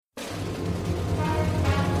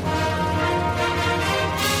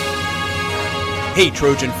Hey,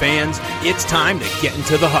 Trojan fans, it's time to get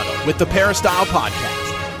into the huddle with the Peristyle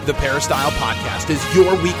Podcast. The Peristyle Podcast is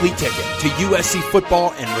your weekly ticket to USC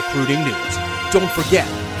football and recruiting news. Don't forget,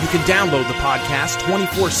 you can download the podcast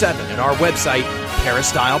 24/7 at our website,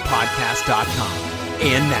 peristylepodcast.com.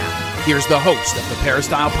 And now, here's the host of the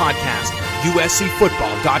Peristyle Podcast,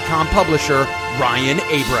 USCFootball.com publisher, Ryan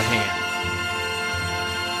Abraham.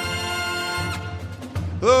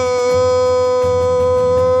 Hello,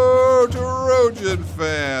 Trojan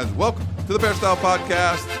fans. Welcome to the Peristyle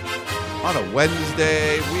Podcast. On a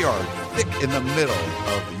Wednesday, we are thick in the middle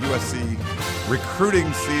of the USC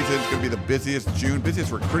recruiting season. It's going to be the busiest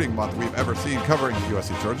recruiting month we've ever seen covering the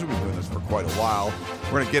USC Trojans. We've been doing this for quite a while.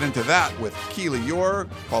 We're going to get into that with Keely Eure.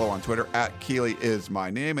 Follow on Twitter at Keely is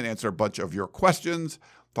my name and answer a bunch of your questions.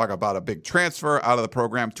 Talk about a big transfer out of the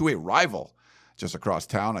program to a rival just across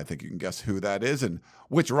town. I think you can guess who that is and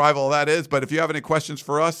which rival that is. But if you have any questions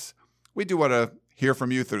for us, we do want to hear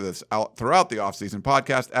from you throughout the offseason.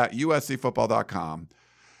 Podcast at uscfootball.com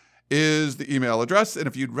is the email address. And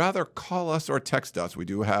if you'd rather call us or text us, we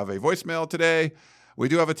do have a voicemail today. We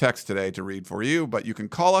do have a text today to read for you, but you can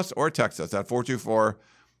call us or text us at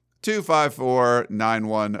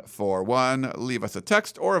 424-254-9141. Leave us a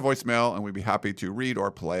text or a voicemail, and we'd be happy to read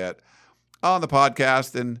or play it on the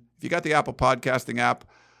podcast. And if you got the Apple Podcasting app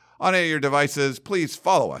on any of your devices, please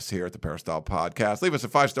follow us here at the Peristyle Podcast. Leave us a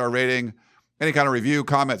 5-star rating, any kind of review,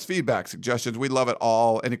 comments, feedback, suggestions. We love it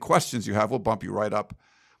all. Any questions you have, we'll bump you right up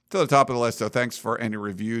to the top of the list. So thanks for any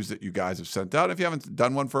reviews that you guys have sent out. If you haven't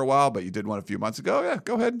done one for a while, but you did one a few months ago, yeah,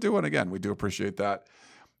 go ahead and do one again. We do appreciate that.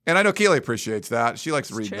 And I know Keely appreciates that. She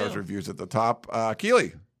likes reading those reviews at the top.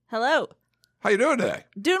 Keely. Hello. How you doing today?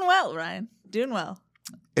 Doing well, Ryan. Doing well.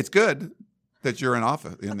 It's good that you're in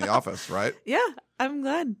the office, right? Yeah, I'm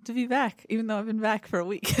glad to be back, even though I've been back for a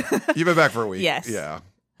week. You've been back for a week. Yes. Yeah.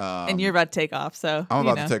 And you're about to take off, so I'm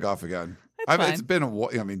about to take off again. Fine. It's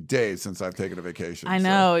been days since I've taken a vacation. I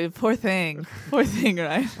know. So. Poor thing, Ryan.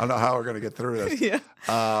 I don't know how we're going to get through this. Yeah.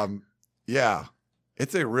 Yeah.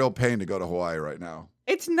 It's a real pain to go to Hawaii right now.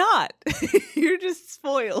 It's not. You're just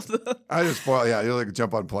spoiled. I just spoiled. Yeah, you like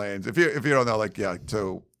jump on planes. If you don't know,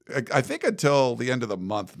 so I think until the end of the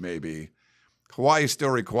month, maybe Hawaii still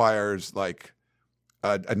requires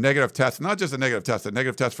a negative test, not just a negative test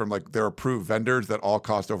from their approved vendors that all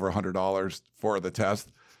cost over $100 for the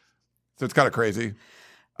test. So it's kind of crazy.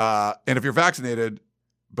 And if you're vaccinated,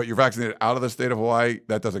 but you're vaccinated out of the state of Hawaii,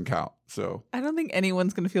 that doesn't count. So I don't think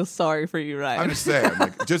anyone's going to feel sorry for you, Ryan. I'm just saying,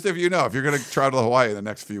 just if you're going to travel to Hawaii in the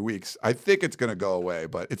next few weeks, I think it's going to go away.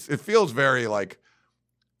 But it feels very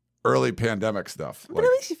early pandemic stuff. But at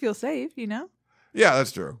least you feel safe, you know? Yeah,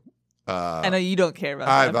 that's true. I know you don't care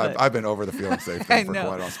about that. I've been over the feeling safe thing for quite a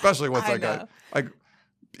while, especially once I got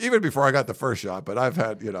even before I got the first shot. But I've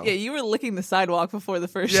had Yeah, you were licking the sidewalk before the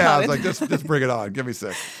first shot. Yeah, I was like, just bring it on, give me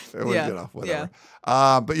 6. It was, whatever.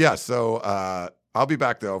 Yeah. But yeah, so I'll be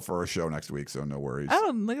back though for a show next week, so no worries.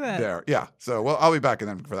 Oh, look at that. There, yeah. So I'll be back and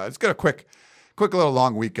then for that. It's got a quick little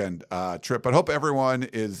long weekend trip, but hope everyone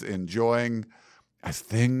is enjoying as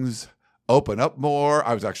things open up more.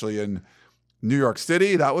 I was actually in New York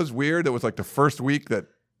City. That was weird. It was the first week that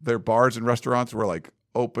their bars and restaurants were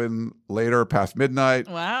open later past midnight.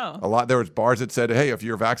 Wow. There was bars that said, hey, if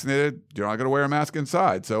you're vaccinated, you're not going to wear a mask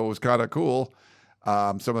inside. So it was kind of cool.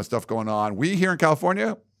 Some of the stuff going on. We here in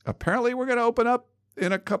California, apparently we're going to open up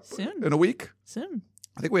in a week. Soon.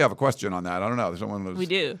 I think we have a question on that. I don't know. There's someone we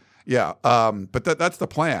do. Yeah. But that's the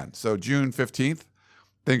plan. So June 15th,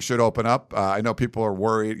 things should open up. I know people are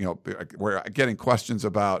worried. We're getting questions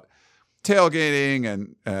about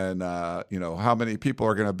tailgating and how many people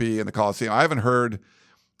are going to be in the Coliseum. I haven't heard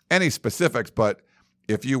any specifics, but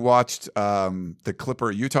if you watched the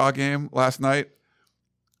Clipper-Utah game last night,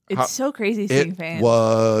 it's so crazy seeing fans. It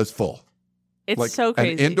was full. It's so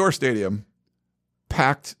crazy. An indoor stadium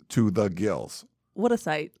packed to the gills. What a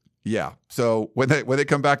sight. Yeah. So when they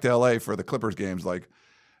come back to LA for the Clippers games,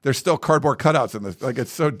 there's still cardboard cutouts in this.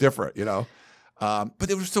 It's so different, But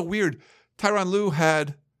it was so weird. Tyronn Lue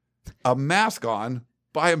had a mask on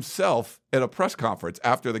by himself at a press conference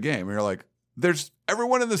after the game. And you're there's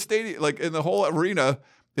everyone in the stadium, in the whole arena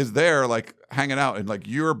is there, hanging out, and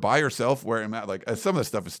you're by yourself wearing a mask. Some of the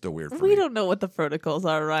stuff is still weird for me. We don't know what the protocols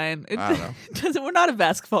are, Ryan. I don't know. We're not a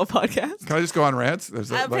basketball podcast. Can I just go on rants?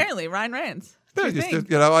 Apparently, Ryan rants. I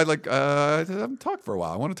haven't talked for a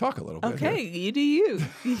while. I want to talk a little bit. Okay, you do you.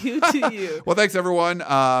 You do you. Well, thanks everyone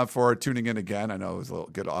for tuning in again. I know it was a little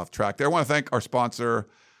get off track there. I want to thank our sponsor,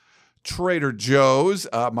 Trader Joe's.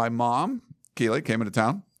 My mom, Keely, came into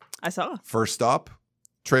town. I saw. First stop,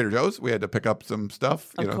 Trader Joe's. We had to pick up some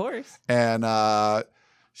stuff. Of course. And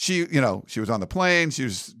she was on the plane. She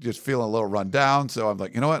was just feeling a little run down. So I'm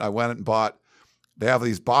like, you know what? I went and bought, they have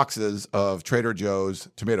these boxes of Trader Joe's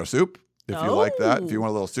tomato soup. If you like that, if you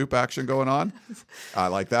want a little soup action going on, I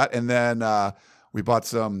like that. And then we bought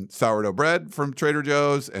some sourdough bread from Trader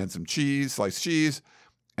Joe's and some cheese, sliced cheese.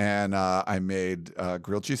 And I made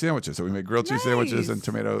grilled cheese sandwiches. So we made grilled cheese sandwiches and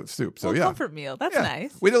tomato soup. So comfort meal. That's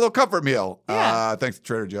nice. We did a little comfort meal. Yeah. Thanks to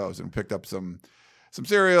Trader Joe's, and picked up some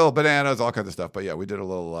cereal, bananas, all kinds of stuff. But yeah, we did a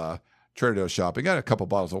little Trader Joe's shopping. Got a couple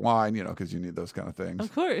bottles of wine, because you need those kind of things.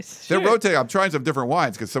 Of course. They're rotating. I'm trying some different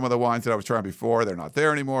wines because some of the wines that I was trying before, they're not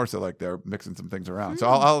there anymore. So like they're mixing some things around. So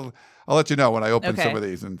I'll let you know when I open some of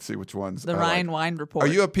these and see which ones. The Ryan Wine Report.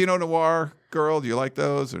 Are you a Pinot Noir girl? Do you like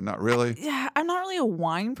those or not really? Yeah, I'm not really a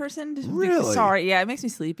wine person. Really? Sorry. Yeah, it makes me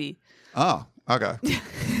sleepy. Oh, okay.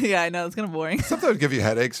 Yeah, I know. It's kind of boring. Sometimes give you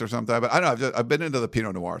headaches or something. But I don't know. I've been into the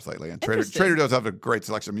Pinot Noirs lately. And Trader Joe's have a great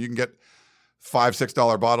selection. I mean, you can get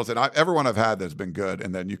 $5-6 bottles. And everyone I've had that's been good.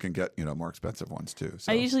 And then you can get, more expensive ones too.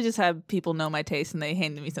 So. I usually just have people know my taste and they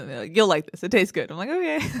hand me something. They're like, you'll like this. It tastes good. I'm like,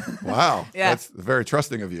 okay. Wow. Yeah. That's very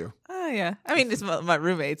trusting of you. Oh, yeah. I mean, it's my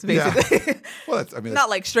roommates, basically. Yeah. Well, not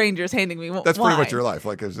like strangers handing me wine. That's pretty much your life.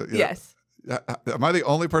 Like, yes. Am I the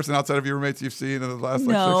only person outside of your roommates you've seen in the last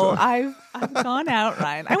No, 6 months? I've gone out,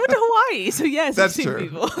 Ryan. I went to Hawaii, so yes, That's I've seen true.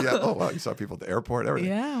 people. Yeah. Oh, wow. You saw people at the airport, everything.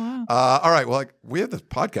 Yeah, wow. All right. Well, we have this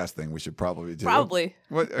podcast thing we should probably do. Probably.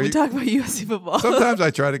 We talk about USC football. Sometimes I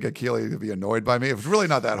try to get Keely to be annoyed by me. It's really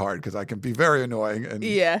not that hard because I can be very annoying. And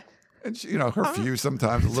yeah. And she, her fuse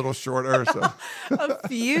sometimes a little shorter. So a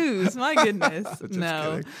fuse, my goodness. Just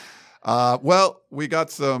no. kidding. Well, we got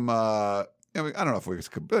some. I don't know if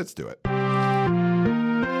let's do it. A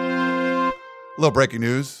little breaking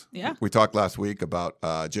news. Yeah. We talked last week about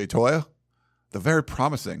Jay Toya, the very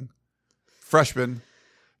promising freshman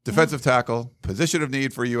defensive tackle, position of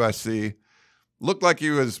need for USC. Looked like he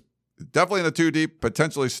was definitely in the 2 deep,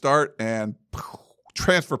 potentially start, and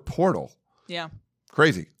transfer portal. Yeah.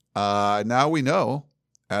 Crazy. Now we know,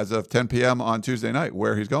 as of 10 p.m. on Tuesday night,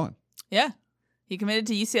 where he's going. Yeah. He committed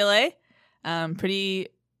to UCLA. Pretty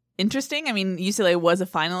interesting. I mean, UCLA was a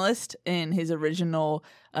finalist in his original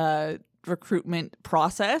recruitment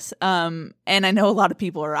process. And I know a lot of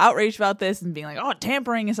people are outraged about this and being like, oh,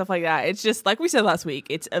 tampering and stuff like that. It's just like we said last week,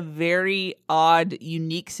 it's a very odd,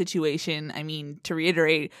 unique situation. I mean, to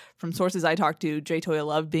reiterate, from sources I talked to, Jay Toya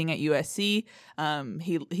loved being at USC.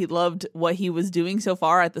 He loved what he was doing so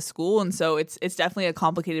far at the school. And so it's definitely a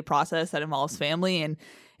complicated process that involves family. And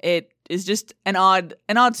it is just an odd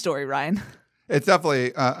story, Ryan. It's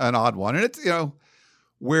definitely an odd one. And it's,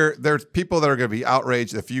 where there's people that are going to be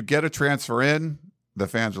outraged. If you get a transfer in, the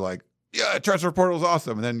fans are like, yeah, transfer portal is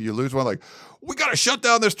awesome. And then you lose one, like, we got to shut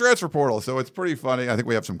down this transfer portal. So it's pretty funny. I think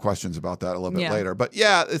we have some questions about that a little bit later. But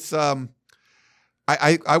yeah, it's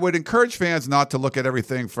I would encourage fans not to look at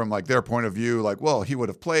everything from like their point of view, like, well, he would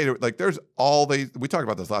have played. Like there's we talked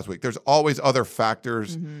about this last week. There's always other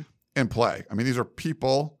factors in play. I mean, these are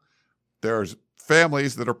people. There's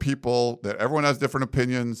families that are people that everyone has different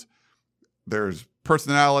opinions. There's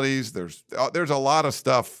personalities. There's a lot of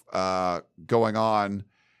stuff going on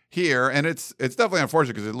here, and it's definitely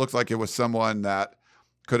unfortunate because it looks like it was someone that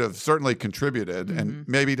could have certainly contributed and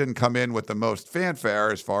maybe didn't come in with the most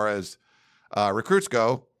fanfare as far as recruits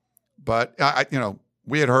go. But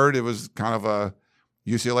we had heard it was kind of a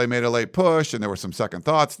UCLA made a late push, and there were some second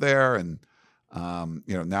thoughts there, and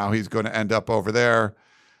now he's going to end up over there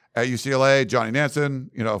at UCLA. Johnny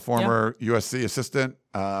Nansen, former USC assistant,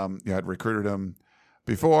 had recruited him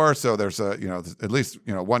before, so there's at least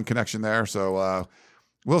one connection there. So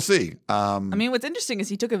we'll see. I mean, what's interesting is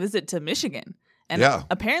he took a visit to Michigan, and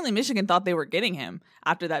apparently Michigan thought they were getting him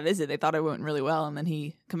after that visit. They thought it went really well, and then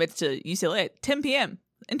he commits to UCLA at 10 p.m.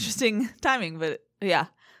 Interesting timing, but yeah,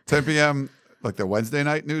 10 p.m. like the Wednesday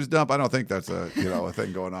night news dump. I don't think that's a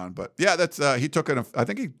thing going on, but yeah, that's he took it. I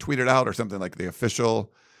think he tweeted out or something like the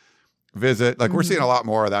official visit. Like we're seeing a lot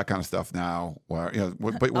more of that kind of stuff now where,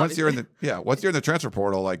 but once you're in the transfer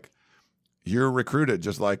portal, like you're recruited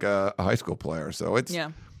just like a high school player. So it's,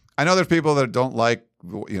 I know there's people that don't like,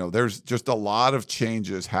 there's just a lot of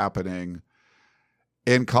changes happening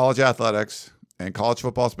in college athletics and college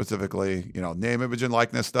football specifically. Name, image, and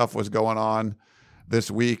likeness stuff was going on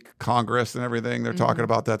this week, Congress and everything. They're talking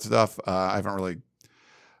about that stuff. I haven't really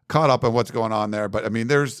caught up on what's going on there, but I mean,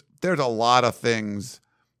 there's a lot of things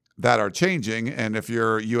that are changing, and if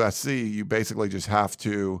you're USC, you basically just have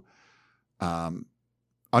to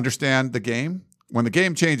understand the game. When the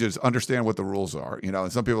game changes, understand what the rules are.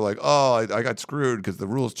 And some people are like, oh, I got screwed because the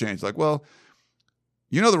rules changed. Like, well,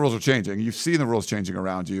 the rules are changing. You've seen the rules changing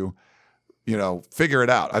around you. Figure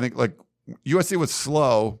it out. I think like USC was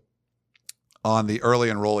slow on the early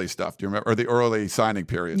enrollee stuff. Do you remember? Or the early signing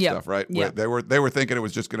period stuff, right? Yeah. They were thinking it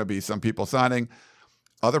was just going to be some people signing.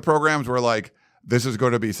 Other programs were like, this is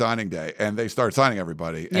going to be signing day, and they start signing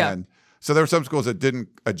everybody. Yeah. And so there were some schools that didn't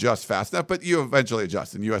adjust fast enough, but you eventually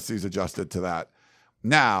adjust, and USC's adjusted to that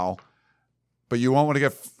now. But you won't want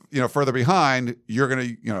to get further behind. You're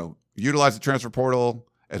going to utilize the transfer portal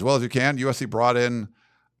as well as you can. USC brought in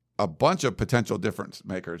a bunch of potential difference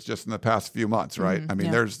makers just in the past few months, right? I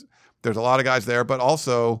mean, there's a lot of guys there, but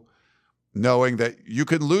also knowing that you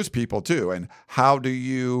can lose people too. And how do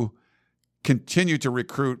you continue to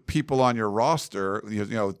recruit people on your roster?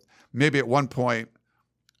 Maybe at one point,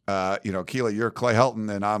 Keely, you're Clay Helton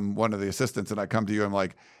and I'm one of the assistants, and I come to you and I'm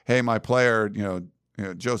like, hey, my player,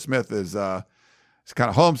 Joe Smith is he's kind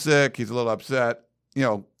of homesick. He's a little upset.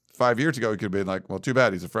 5 years ago, he could have been like, well, too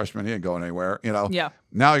bad. He's a freshman. He ain't going anywhere. Yeah.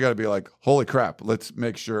 Now you got to be like, holy crap, let's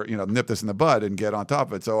make sure, nip this in the bud and get on top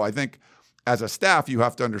of it. So I think as a staff, you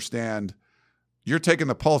have to understand you're taking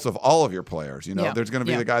the pulse of all of your players. There's going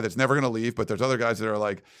to be the guy that's never going to leave, but there's other guys that are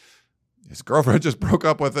like, his girlfriend just broke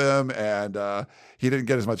up with him and he didn't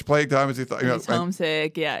get as much playing time as he thought. He's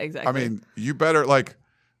homesick. Yeah, exactly. I mean, you better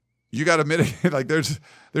you got to mitigate. There's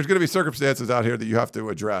going to be circumstances out here that you have to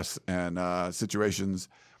address and situations.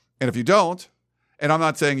 And if you don't, and I'm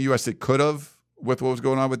not saying USC could have with what was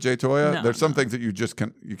going on with Jay Toya, there's some things that you just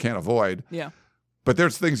can't avoid. Yeah. But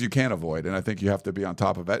there's things you can't avoid, and I think you have to be on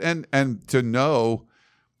top of it. And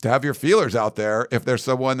to have your feelers out there if there's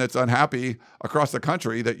someone that's unhappy across the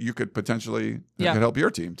country that you could potentially could help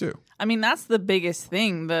your team too. I mean, that's the biggest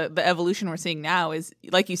thing. The evolution we're seeing now is,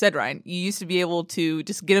 like you said, Ryan, you used to be able to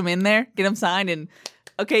just get them in there, get them signed, and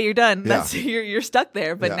okay, you're done. That's you're stuck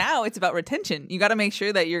there. But now it's about retention. You got to make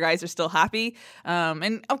sure that your guys are still happy.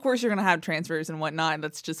 And of course, you're going to have transfers and whatnot. And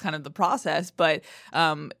that's just kind of the process. But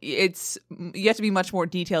you have to be much more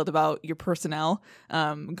detailed about your personnel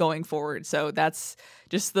going forward. So that's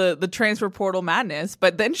just the transfer portal madness.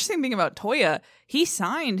 But the interesting thing about Toya, he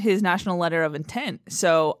signed his national letter of intent.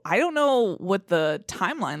 So I don't know what the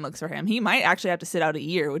timeline looks for him. He might actually have to sit out a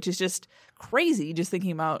year, which is just crazy. Just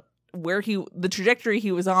thinking about the trajectory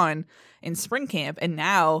he was on in spring camp, and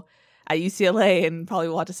now at UCLA, and probably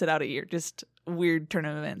will have to sit out a year. Just weird turn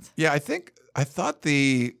of events. Yeah, I thought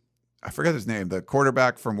I forget his name, the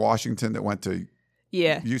quarterback from Washington that went to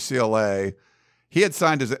UCLA, he had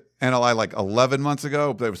signed his NLI like 11 months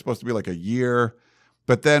ago, but it was supposed to be like a year.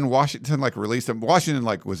 But then Washington released him. Washington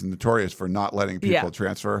was notorious for not letting people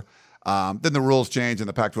transfer. Then the rules changed and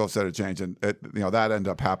the Pac-12 said it changed, and that ended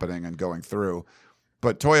up happening and going through.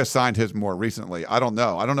 But Toya signed his more recently. I don't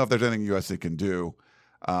know if there's anything USC can do.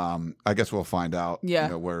 I guess we'll find out.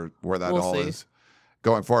 Where that all is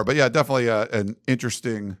going forward. But yeah, definitely an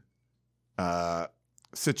interesting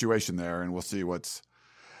situation there, and we'll see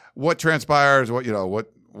what transpires,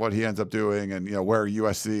 what he ends up doing, and where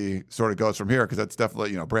USC sort of goes from here, because that's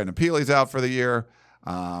definitely Brandon Peely's out for the year.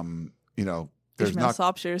 There's Ishmael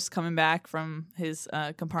Sopsher's coming back from his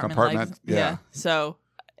compartment. Yeah. So.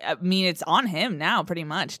 I mean, it's on him now, pretty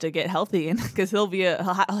much, to get healthy, and because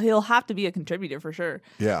he'll have to be a contributor for sure.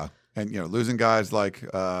 Yeah, and losing guys like Jay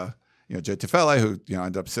Tufele, who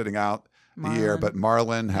ended up sitting out the year, but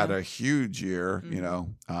Marlon had a huge year.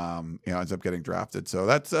 Ends up getting drafted, so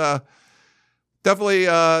that's definitely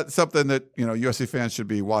something that USC fans should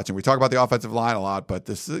be watching. We talk about the offensive line a lot, but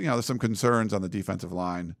this there's some concerns on the defensive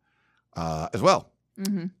line as well.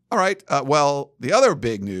 Mm-hmm. All right. Well, the other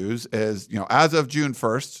big news is, as of June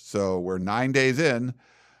 1st, so we're 9 days in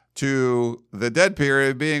to the dead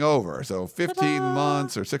period being over. So 15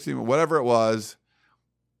 months or 16, whatever it was,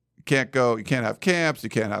 you can't have camps. You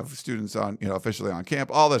can't have students on, officially on camp,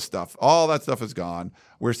 all this stuff. All that stuff is gone.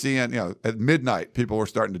 We're seeing, at midnight, people were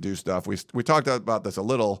starting to do stuff. We talked about this a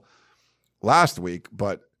little last week,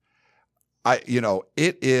 but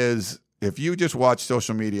it is. If you just watch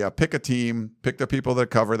social media, pick a team, pick the people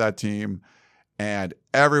that cover that team, and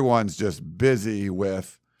everyone's just busy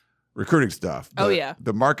with recruiting stuff.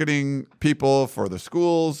 The marketing people for the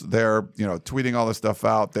schools, they're, tweeting all this stuff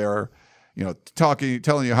out. They're,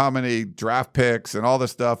 telling you how many draft picks and all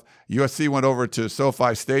this stuff. USC went over to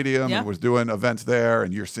SoFi Stadium and was doing events there,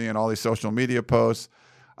 and you're seeing all these social media posts.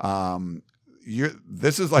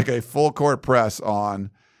 This is like a full court press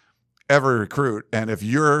on every recruit, and if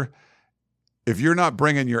you're not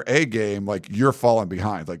bringing your A game, you're falling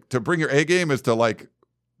behind. To bring your A game is to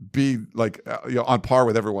be like on par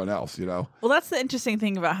with everyone else, Well, that's the interesting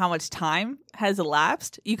thing about how much time has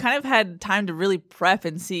elapsed. You kind of had time to really prep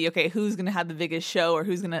and see, okay, who's going to have the biggest show or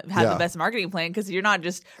who's going to have the best marketing plan, because you're not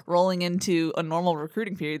just rolling into a normal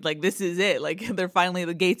recruiting period. Like, this is it. Like,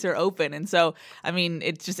 the gates are open. And so, I mean,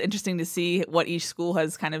 it's just interesting to see what each school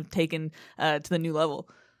has kind of taken to the new level.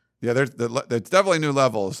 Yeah, there's definitely new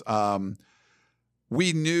levels.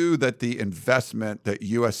 We knew that the investment that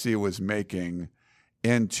USC was making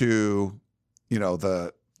into,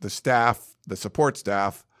 the staff, the support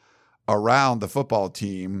staff around the football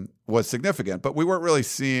team was significant, but we weren't really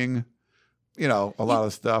seeing, a lot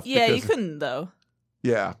of stuff. Yeah, you couldn't though.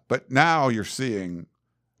 Yeah, but now you're seeing.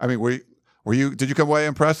 I mean, did you come away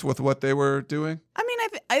impressed with what they were doing? I mean,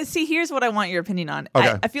 I see. Here's what I want your opinion on.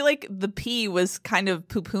 Okay. I feel like the P was kind of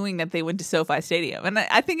poo-pooing that they went to SoFi Stadium, and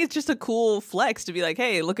I think it's just a cool flex to be like,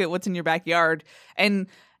 hey, look at what's in your backyard. And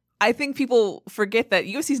I think people forget that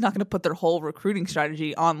USC is not going to put their whole recruiting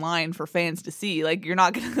strategy online for fans to see. Like, you're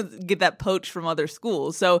not going to get that poached from other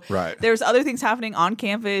schools. So there's other things happening on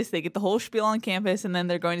campus. They get the whole spiel on campus, and then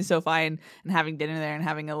they're going to SoFi and having dinner there and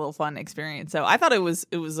having a little fun experience. So I thought it was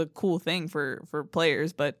a cool thing for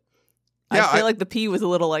players, but I feel like the P was a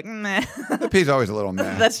little like, meh. The P's always a little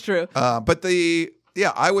meh. That's true. But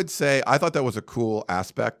I would say I thought that was a cool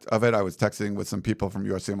aspect of it. I was texting with some people from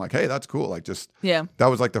USC. I'm like, hey, that's cool. Like, that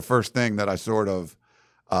was like the first thing that I sort of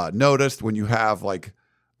noticed when you have like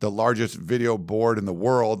the largest video board in the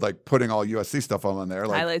world, like putting all USC stuff on there.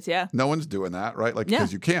 Like, highlights, yeah. No one's doing that, right? Like,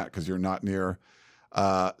 because you can't, because you're not near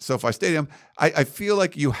SoFi Stadium. I feel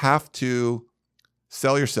like you have to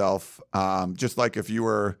sell yourself, just like if you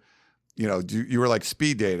were you were like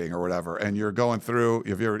speed dating or whatever, and you're going through,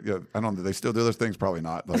 if you're, I don't know, do they still do those things? Probably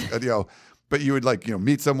not. Like, but you would like,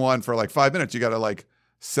 meet someone for like 5 minutes. You got to like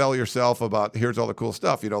sell yourself about, here's all the cool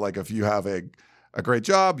stuff. Like if you have a great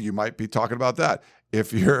job, you might be talking about that.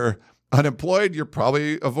 If you're unemployed, you're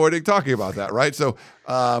probably avoiding talking about that. Right. So,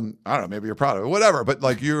 I don't know, maybe you're proud of it, whatever, but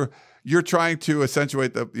like you're trying to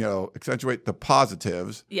accentuate the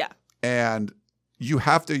positives. Yeah. And you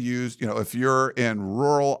have to use, if you're in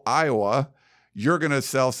rural Iowa, you're going to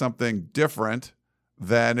sell something different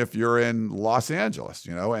than if you're in Los Angeles,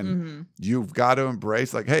 and you've got to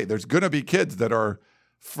embrace like, hey, there's going to be kids that are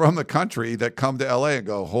from the country that come to LA and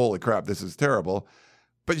go, holy crap, this is terrible.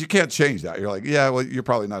 But you can't change that. You're like, yeah, well, you're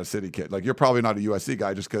probably not a city kid. Like, you're probably not a USC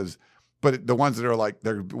guy just because, but the ones that are like,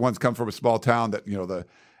 they're ones come from a small town that,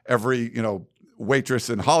 every,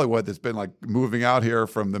 waitress in Hollywood that's been like moving out here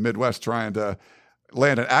from the Midwest trying to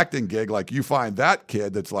land an acting gig, like you find that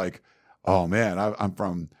kid that's like, oh man, I'm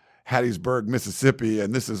from Hattiesburg, Mississippi,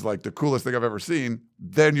 and this is like the coolest thing I've ever seen.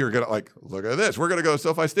 Then you're gonna like, look at this. We're gonna go to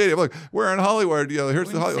SoFi Stadium. Look, we're in Hollywood. Here's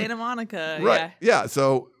the Hollywood, Santa Monica. Right? Yeah.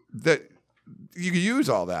 So that you can use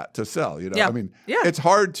all that to sell. Yeah. I mean, it's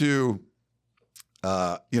hard to,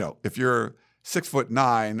 if you're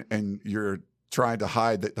 6'9" and you're trying to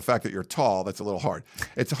hide the fact that you're tall, that's a little hard.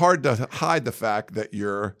 It's hard to hide the fact that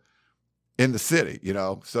you're in the city,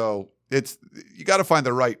 so you got to find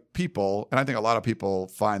the right people. And I think a lot of people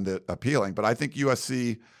find it appealing, but I think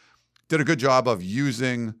USC did a good job of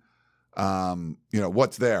using,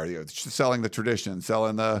 what's there, selling the tradition,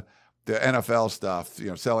 selling the NFL stuff,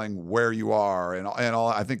 selling where you are and all.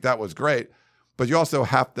 I think that was great, but you also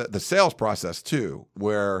have the sales process too,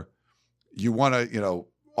 where you want to,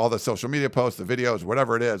 all the social media posts, the videos,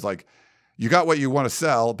 whatever it is, like you got what you want to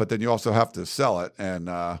sell, but then you also have to sell it. And,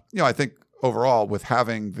 I think overall with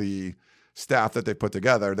having the staff that they put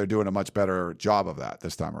together, they're doing a much better job of that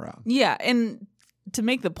this time around. Yeah. And to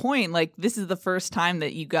make the point, like this is the first time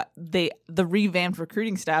that you got the revamped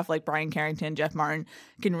recruiting staff like Brian Carrington, Jeff Martin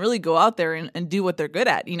can really go out there and do what they're good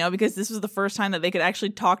at, because this was the first time that they could actually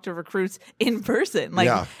talk to recruits in person.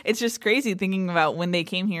 Like It's just crazy thinking about when they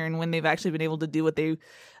came here and when they've actually been able to do what they've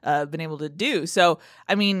been able to do. So,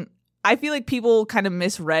 I mean, I feel like people kind of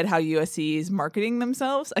misread how USC is marketing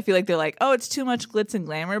themselves. I feel like they're like, oh, it's too much glitz and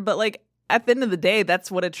glamour. But like at the end of the day, that's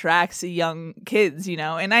what attracts young kids,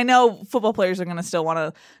 And I know football players are going to still want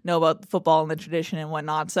to know about football and the tradition and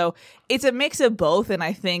whatnot. So it's a mix of both. And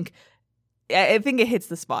I think it hits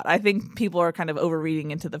the spot. I think people are kind of overreading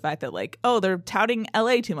into the fact that like, oh, they're touting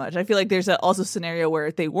LA too much. I feel like there's also a scenario where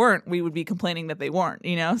if they weren't, we would be complaining that they weren't,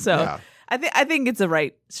 So I think it's the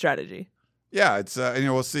right strategy. Yeah, it's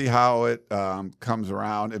we'll see how it comes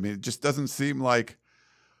around. I mean, it just doesn't seem like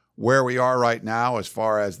where we are right now as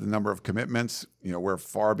far as the number of commitments. We're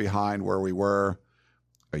far behind where we were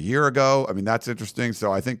a year ago. I mean, that's interesting.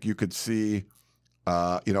 So I think you could see,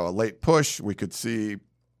 a late push. We could see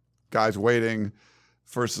guys waiting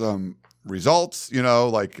for some results.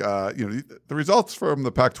 The results from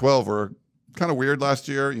the Pac-12 were kind of weird last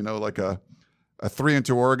year. Like a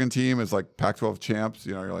 3-2 Oregon team is like Pac-12 champs.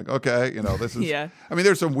 You're like, okay, this is. Yeah. I mean,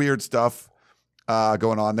 there's some weird stuff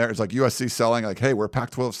going on there. It's like USC selling like, hey, we're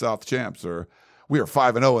Pac-12 South champs, or we are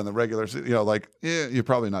 5-0 in the regular season. You're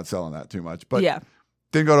probably not selling that too much. But yeah,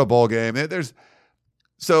 didn't go to a bowl game.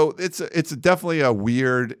 So it's definitely a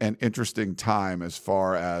weird and interesting time as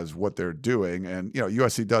far as what they're doing. And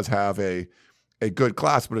USC does have a good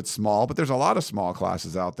class, but it's small. But there's a lot of small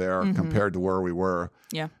classes out there compared to where we were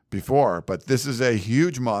before. But this is a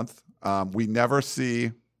huge month. We never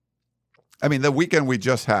see. I mean, the weekend we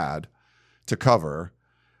just had to cover.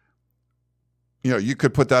 You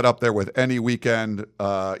could put that up there with any weekend.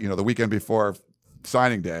 The weekend before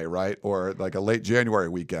signing day, right, or like a late January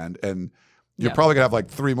weekend, and you're probably gonna have like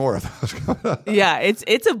 3 more of those coming up. Yeah,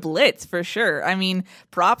 it's a blitz for sure. I mean,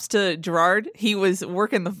 props to Gerard. He was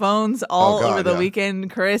working the phones all over the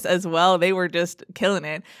weekend. Chris as well. They were just killing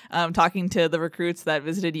it. Talking to the recruits that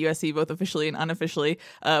visited USC, both officially and unofficially.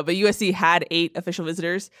 But USC had 8 official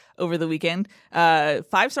visitors over the weekend.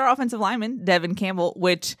 5-star offensive lineman Devin Campbell,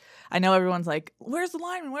 which I know everyone's like, where's the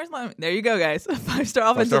lineman? Where's the lineman? There you go, guys.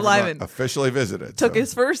 5-star offensive lineman. Officially visited. Took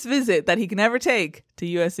his first visit that he can never take to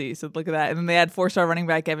USC. So look at that. And then they had 4-star running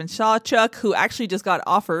back Evan Shawchuk, who actually just got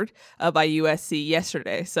offered by USC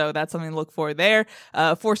yesterday. So that's something to look for there.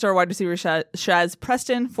 4-star wide receiver Shaz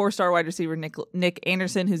Preston. 4-star wide receiver Nick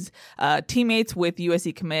Anderson, who's teammates with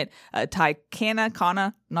USC commit Ty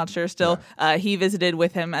Kana, not sure still. Yeah. He visited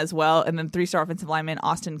with him as well. And then 3-star offensive lineman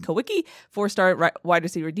Austin Kowicki, 4-star wide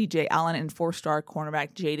receiver DJ Allen, and 4-star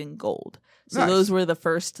cornerback Jaden Gold. So those were the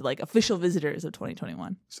first official visitors of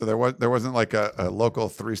 2021. So there wasn't like a local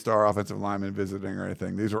 3-star offensive lineman visiting or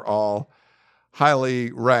anything. These were all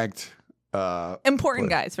highly ranked. Important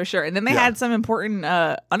guys for sure. And then they had some important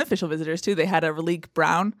unofficial visitors too. They had a Raleek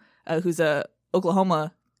Brown, who's a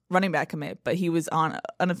Oklahoma running back commit, but he was on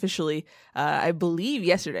unofficially, I believe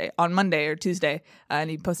yesterday, on Monday or Tuesday, and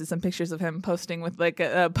he posted some pictures of him posting with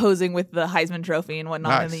posing with the Heisman Trophy and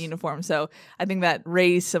whatnot in the uniform. So I think that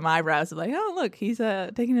raised some eyebrows of like, oh look, he's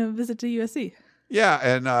taking a visit to USC. Yeah,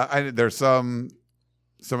 and there's some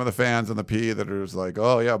of the fans on the P that are just like,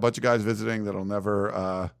 oh yeah, a bunch of guys visiting that'll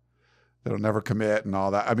never commit and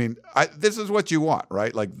all that. I mean, this is what you want,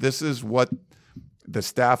 right? Like this is what the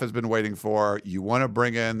staff has been waiting for. You want to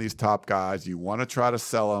bring in these top guys. You want to try to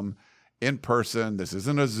sell them in person. This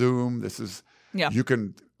isn't a Zoom. You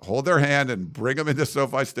can hold their hand and bring them into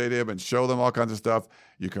SoFi Stadium and show them all kinds of stuff.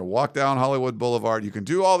 You can walk down Hollywood Boulevard. You can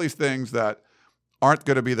do all these things that aren't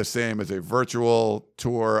going to be the same as a virtual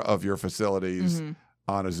tour of your facilities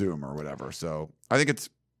on a Zoom or whatever. So I think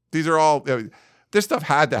this stuff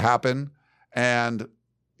had to happen. And,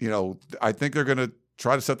 I think they're going to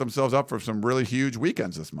try to set themselves up for some really huge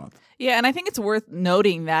weekends this month. Yeah, and I think it's worth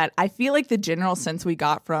noting that I feel like the general sense we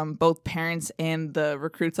got from both parents and the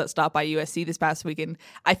recruits that stopped by USC this past weekend,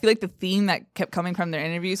 I feel like the theme that kept coming from their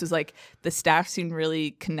interviews was like the staff seemed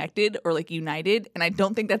really connected or like united. And I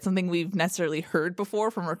don't think that's something we've necessarily heard before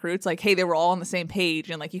from recruits. Like, hey, they were all on the same page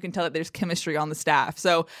and like you can tell that there's chemistry on the staff.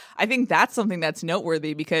 So I think that's something that's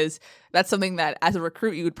noteworthy because that's something that as a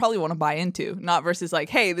recruit you would probably want to buy into, not versus like,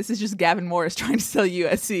 hey, this is just Gavin Morris trying to sell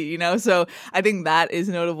USC, So I think that is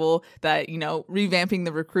notable that, revamping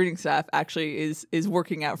the recruiting staff actually is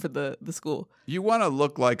working out for the school. You want to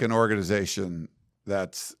look like an organization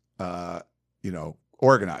that's,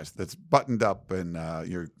 organized, that's buttoned up and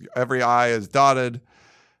your every I is dotted,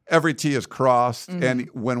 every T is crossed. Mm-hmm. And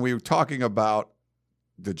when we were talking about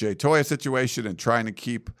the Jay Toya situation and trying to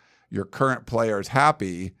keep your current players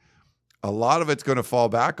happy, a lot of it's going to fall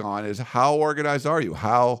back on is how organized are you?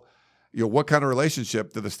 How, what kind of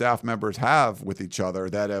relationship do the staff members have with each other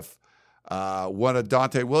that if one of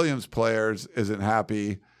Dante Williams' players isn't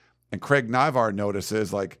happy and Craig Naivar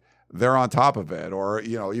notices, like they're on top of it, or,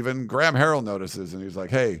 even Graham Harrell notices and he's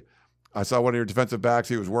like, hey, I saw one of your defensive backs.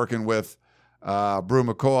 He was working with Brew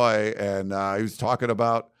McCoy and he was talking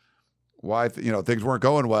about why, things weren't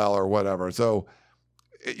going well or whatever. So,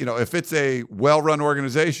 if it's a well-run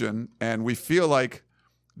organization and we feel like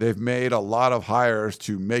they've made a lot of hires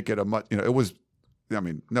to make it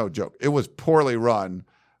no joke. It was poorly run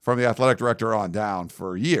from the athletic director on down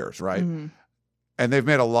for years, right? Mm-hmm. And they've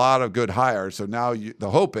made a lot of good hires. So now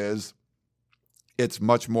the hope is it's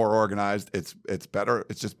much more organized. It's better.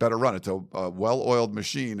 It's just better run. It's a well-oiled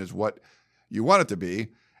machine is what you want it to be.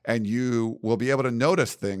 And you will be able to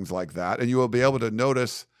notice things like that. And you will be able to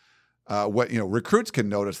notice recruits can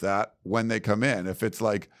notice that when they come in. If it's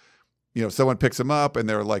like, someone picks them up and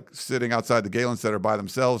they're like sitting outside the Galen Center by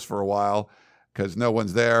themselves for a while because no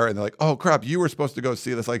one's there, and they're like, oh crap, you were supposed to go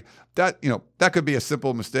see this. Like that, that could be a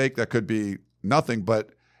simple mistake. That could be nothing,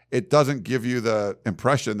 but it doesn't give you the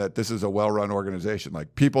impression that this is a well-run organization.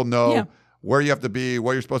 Like people know where you have to be,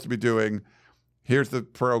 what you're supposed to be doing. Here's the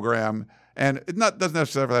program. And it doesn't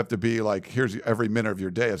necessarily have to be like, here's every minute of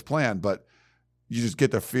your day as planned, but you just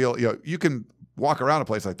get the feel, you can walk around a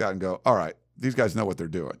place like that and go, all right, these guys know what they're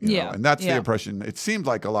doing. You know? And that's the impression it seemed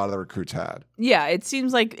like a lot of the recruits had. Yeah, it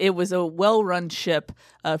seems like it was a well-run ship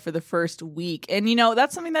for the first week. And,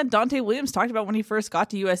 that's something that Dante Williams talked about when he first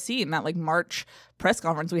got to USC in that, March press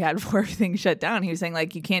conference we had before everything shut down. He was saying,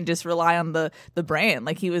 you can't just rely on the brand.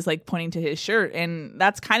 He was, pointing to his shirt. And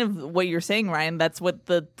that's kind of what you're saying, Ryan. That's what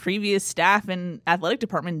the previous staff and athletic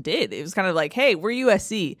department did. It was kind of like, hey, we're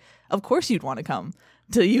USC. Of course you'd want to come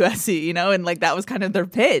to USC, and that was kind of their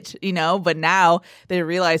pitch, but now they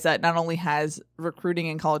realize that not only has recruiting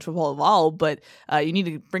in college football evolved, but you need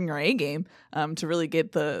to bring your A game to really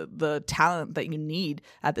get the talent that you need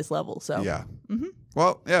at this level. So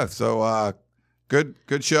well, so good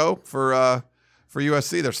show for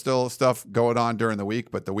USC. There's still stuff going on during the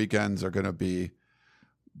week, but the weekends are going to be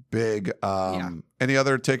big. Any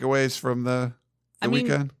other takeaways from the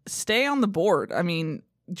weekend? Stay on the board.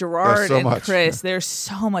 Gerard and Chris, there's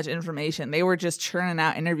so much information. They were just churning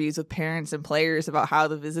out interviews with parents and players about how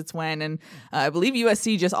the visits went. And I believe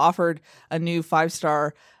USC just offered a new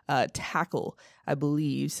 5-star tackle, I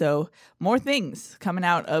believe. So more things coming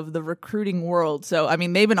out of the recruiting world. So,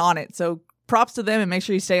 they've been on it. So props to them, and make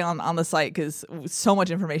sure you stay on the site because so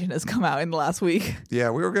much information has come out in the last week. Yeah,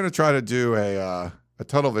 we were going to try to do a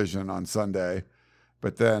tunnel vision on Sunday,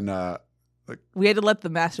 but then we had to let the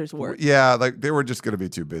Masters work. Yeah, they were just going to be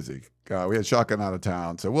too busy. We had Shotgun out of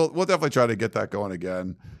town, so we'll definitely try to get that going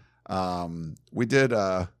again. We did,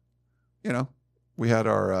 we had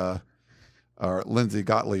our Lindsay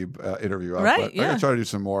Gottlieb interview up, but I'm going to try to do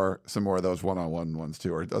some more of those one-on-one ones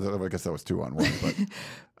too. Or I guess that was 2-on-1.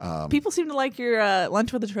 But people seem to like your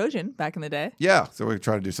lunch with the Trojan back in the day. Yeah, so we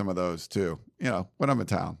try to do some of those too. When I'm in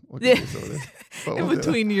town, in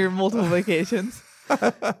between your multiple vacations.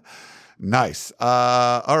 Nice.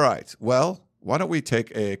 All right. Well, why don't we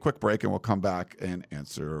take a quick break and we'll come back and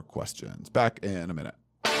answer questions. Back in a minute.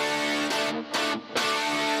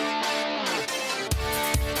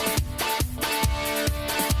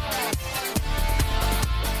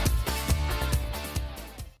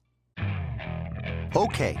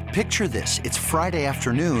 Okay, picture this. It's Friday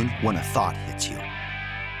afternoon when a thought hits you.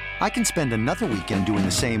 I can spend another weekend doing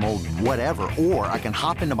the same old whatever, or I can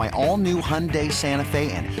hop into my all-new Hyundai Santa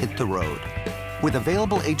Fe and hit the road. With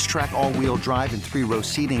available H-Track all-wheel drive and 3-row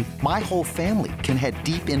seating, my whole family can head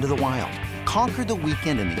deep into the wild. Conquer the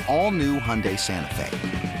weekend in the all-new Hyundai Santa Fe.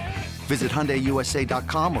 Visit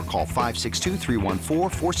HyundaiUSA.com or call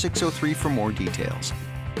 562-314-4603 for more details.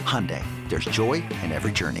 Hyundai, there's joy in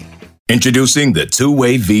every journey. Introducing the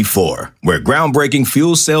Two-Way V4, where groundbreaking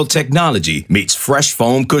fuel cell technology meets fresh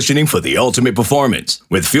foam cushioning for the ultimate performance.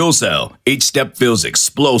 With Fuel Cell, each step feels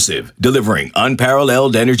explosive, delivering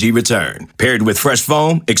unparalleled energy return. Paired with fresh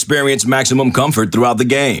foam, experience maximum comfort throughout the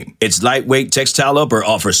game. Its lightweight textile upper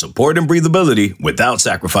offers support and breathability without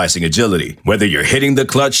sacrificing agility. Whether you're hitting the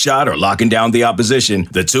clutch shot or locking down the opposition,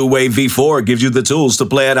 the Two-Way V4 gives you the tools to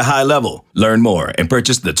play at a high level. Learn more and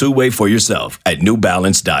purchase the Two-Way for yourself at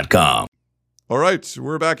newbalance.com. All right,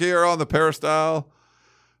 we're back here on the Peristyle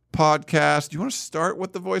podcast. Do you want to start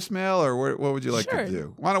with the voicemail, or what would you like to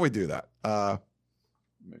do? Why don't we do that?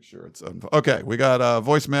 Make sure it's okay. We got a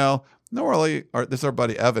voicemail. Normally, this is our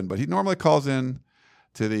buddy Evan, but he normally calls in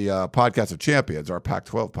to the Podcast of Champions, our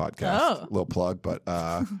Pac-12 podcast. Oh. Little plug, but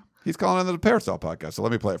he's calling into the Peristyle podcast. So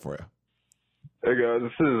let me play it for you. Hey guys,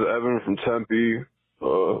 this is Evan from Tempe.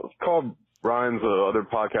 Called Ryan's other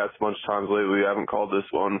podcast a bunch of times lately. I haven't called this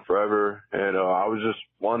one forever, and I was just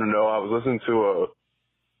wanting to know. I was listening to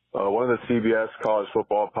one of the CBS college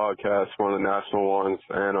football podcasts, one of the national ones,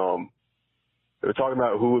 and they were talking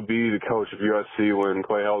about who would be the coach of USC when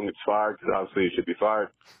Clay Helton gets fired, because obviously he should be fired.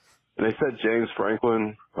 And they said James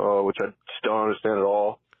Franklin, which I just don't understand at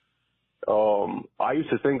all. I used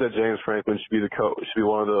to think that James Franklin should be the coach, should be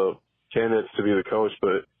one of the candidates to be the coach,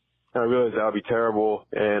 but I realized that would be terrible.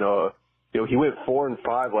 And he went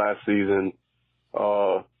 4-5 last season.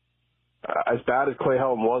 As bad as Clay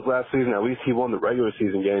Helton was last season, at least he won the regular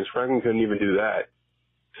season games. Franklin couldn't even do that.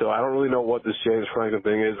 So I don't really know what this James Franklin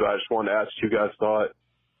thing is, but I just wanted to ask what you guys thought.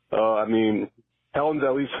 Helton's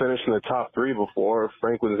at least finished in the top 3 before.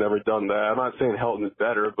 Franklin's never done that. I'm not saying Helton is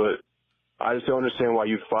better, but I just don't understand why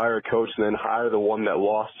you fire a coach and then hire the one that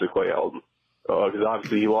lost to Clay Helton. Because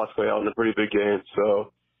obviously he lost Clay Helton in a pretty big game.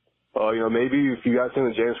 So maybe if you guys think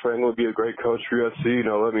that James Franklin would be a great coach for USC,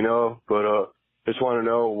 let me know. But just want to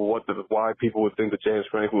know why people would think that James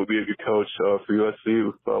Franklin would be a good coach for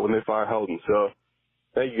USC when they fire Helton. So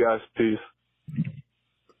thank you guys. Peace.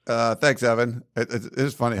 Thanks, Evan. It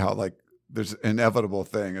is funny how there's an inevitable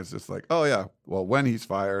thing. It's just like, oh yeah, well, when he's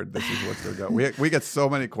fired, this is what's going to go. We get so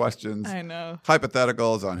many questions, I know,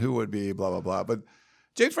 hypotheticals on who would be, blah blah blah. But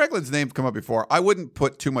James Franklin's name's come up before. I wouldn't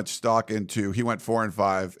put too much stock into. He went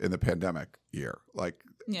 4-5 in the pandemic year.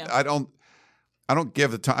 I don't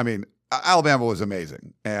give the time. I mean, Alabama was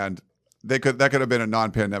amazing, and that could have been a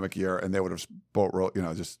non-pandemic year, and they would have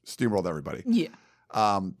just steamrolled everybody. Yeah.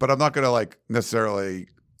 But I'm not going to necessarily.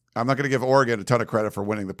 I'm not going to give Oregon a ton of credit for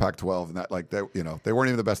winning the Pac-12 and that they weren't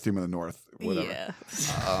even the best team in the North. Whatever. Yeah.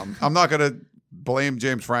 I'm not going to blame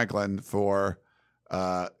James Franklin for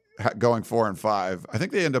going 4-5. I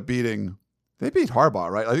think they beat Harbaugh,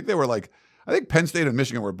 right? I think they were I think Penn State and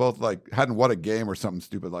Michigan were both hadn't won a game or something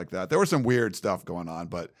stupid like that. There was some weird stuff going on,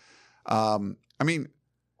 but I mean,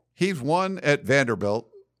 he's won at Vanderbilt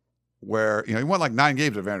where he won 9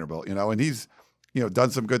 games at Vanderbilt, and he's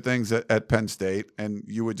done some good things at Penn State, and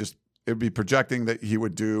it would be projecting that he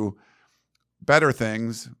would do better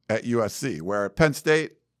things at USC, where at Penn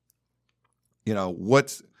State,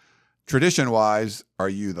 what's tradition-wise, are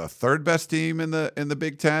you the third best team in the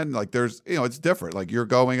Big Ten? There's, it's different. You're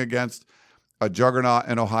going against a juggernaut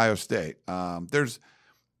in Ohio State. There's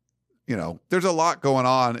a lot going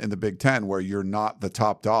on in the Big Ten where you're not the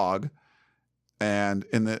top dog, and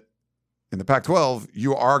in the Pac-12,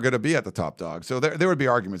 you are going to be at the top dog. So there would be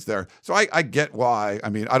arguments there. So I get why. I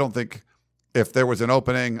mean, I don't think if there was an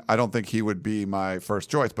opening, I don't think he would be my first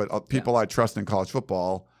choice. But people I trust in college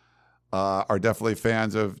football are definitely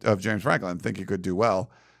fans of James Franklin and think he could do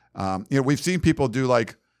well. We've seen people do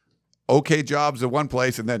okay jobs at one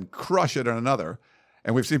place and then crush it in another.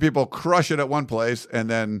 And we've seen people crush it at one place and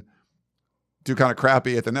then do kind of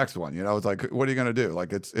crappy at the next one. It's what are you going to do?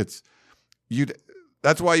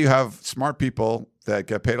 That's why you have smart people that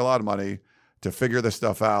get paid a lot of money to figure this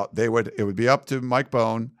stuff out. It would be up to Mike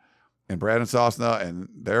Bone and Brandon Sosna and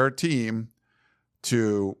their team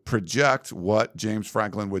to project what James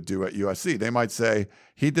Franklin would do at USC. They might say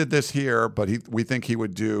he did this here, but we think he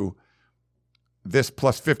would do this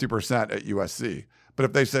plus 50% at USC. But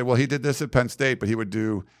if they say, well, he did this at Penn State, but he would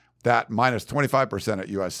do that minus 25% at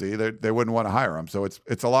USC, they wouldn't want to hire him. So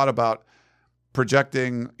it's a lot about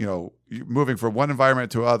projecting, moving from one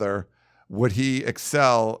environment to other. Would he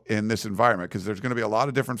excel in this environment? Because there's going to be a lot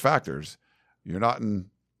of different factors. You're not in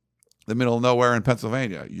the middle of nowhere in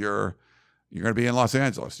Pennsylvania. You're going to be in Los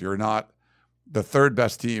Angeles. You're not the third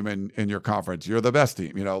best team in your conference. You're the best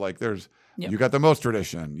team. You got the most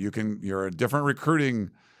tradition. You're a different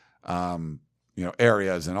recruiting,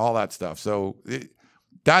 areas and all that stuff. So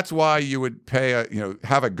that's why you would pay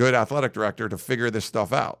have a good athletic director to figure this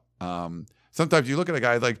stuff out. Sometimes you look at a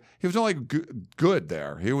guy he was only good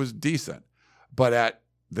there. He was decent. But at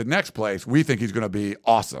the next place, we think he's going to be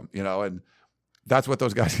awesome, and that's what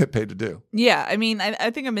those guys get paid to do. Yeah, I mean, I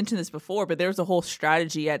think I mentioned this before, but there was a whole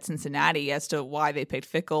strategy at Cincinnati as to why they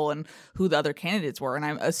picked Fickell and who the other candidates were. And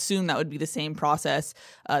I assume that would be the same process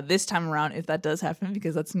this time around if that does happen,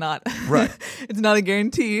 because that's not right. It's not a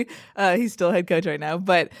guarantee. He's still head coach right now.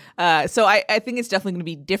 But so I think it's definitely going to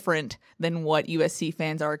be different than what USC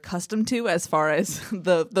fans are accustomed to as far as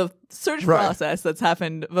the search process that's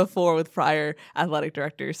happened before with prior athletic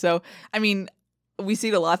directors. So, I mean, we see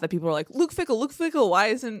it a lot that people are like, Luke Fickell, why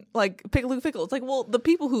isn't pick Luke Fickell? It's well, the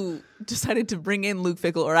people who decided to bring in Luke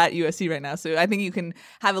Fickell are at USC right now. So I think you can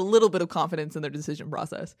have a little bit of confidence in their decision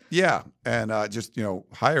process. Yeah. And just,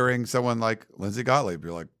 hiring someone like Lindsey Gottlieb,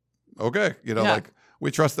 you're like, okay,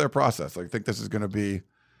 we trust their process. I think this is going to be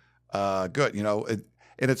good,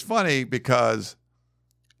 and it's funny because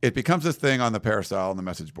it becomes this thing on the Peristyle and the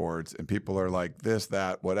message boards, and people are like this,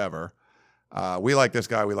 that, whatever. We like this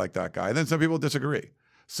guy, we like that guy. And then some people disagree.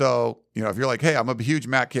 So, if you're like, hey, I'm a huge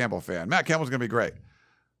Matt Campbell fan. Matt Campbell's going to be great.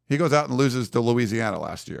 He goes out and loses to Louisiana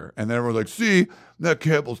last year. And then everyone's like, see, Matt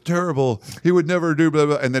Campbell's terrible. He would never do blah,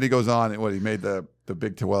 blah. And then he goes on and he made the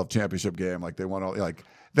Big 12 championship game. They won all,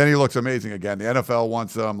 then he looks amazing again. The NFL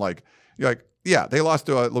wants him. You're like, yeah, they lost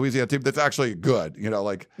to a Louisiana team that's actually good, in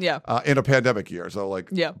a pandemic year. So,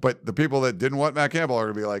 but the people that didn't want Matt Campbell are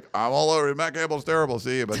going to be like, I'm all over it. Matt Campbell's terrible,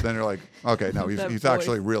 see? But then you're like, okay, no, he's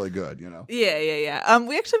actually really good, Yeah.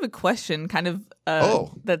 We actually have a question kind of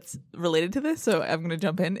that's related to this, so I'm going to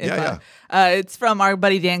jump in. Yeah. It's from our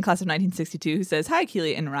buddy Dan, class of 1962, who says, "Hi,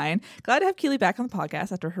 Keely and Ryan. Glad to have Keely back on the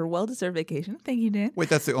podcast after her well-deserved vacation." Thank you, Dan. Wait,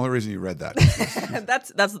 that's the only reason you read that.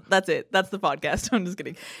 That's it. That's the podcast. I'm just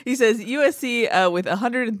kidding. He says USC with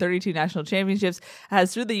 132 national championships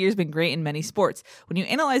has through the years been great in many sports. When you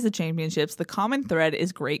analyze the championships, the common thread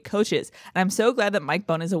is great coaches. And I'm so glad that Mike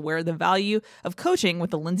Bohn is aware of the value of coaching with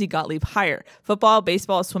the Lindsey Gottlieb hire. Football,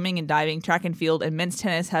 baseball, swimming and diving, track and field, and men's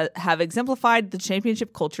tennis have exemplified the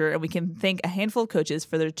championship culture, and we can thank a handful of coaches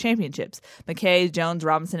for their championships. McKay, Jones,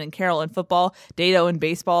 Robinson, and Carroll in football, Dado in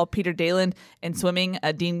baseball, Peter Daland in swimming,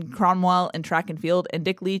 Dean Cromwell in track and field, and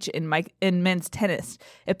Dick Leach in men's tennis.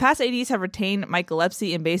 If past ADs have retained Mike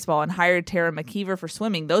Gillespie in baseball and hired Tara McKeever for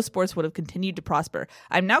swimming, those sports would have continued to prosper.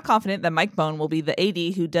 I'm now confident that Mike Bohn will be the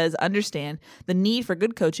AD who does understand the need for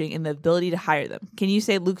good coaching and the ability to hire them. Can you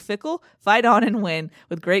say Luke Fickell? Fight on and win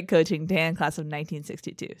with great coaching, Dan, class of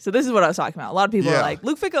 1962. So this is what I was talking about. A lot of people are like,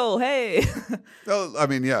 Luke Fickell, hey. No, I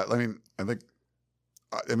mean,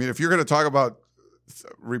 if you're going to talk about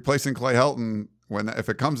replacing Clay Helton, if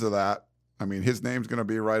it comes to that, I mean, his name's going to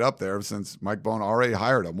be right up there since Mike Bohn already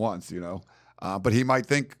hired him once, but he might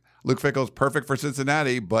think Luke Fickell's perfect for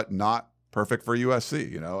Cincinnati, but not perfect for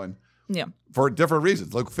USC, and for different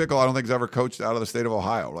reasons. Luke Fickell, I don't think has ever coached out of the state of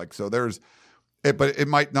Ohio. So there's it, but it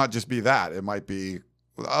might not just be that. It might be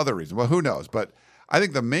other reasons. Well, who knows? But I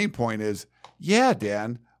think the main point is,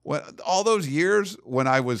 Dan, all those years when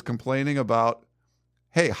I was complaining about,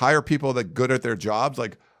 hey, hire people that are good at their jobs,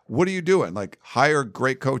 what are you doing? Hire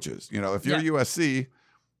great coaches. If you're USC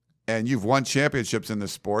and you've won championships in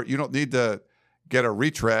this sport, you don't need to get a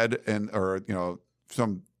retread or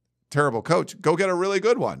some terrible coach. Go get a really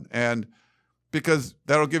good one, and because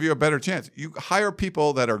that'll give you a better chance. You hire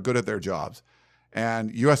people that are good at their jobs,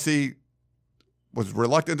 and USC was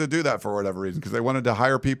reluctant to do that for whatever reason because they wanted to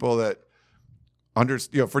hire people that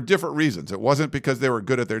for different reasons. It wasn't because they were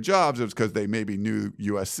good at their jobs. It was because they maybe knew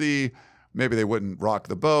USC. Maybe they wouldn't rock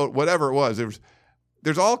the boat. Whatever it was,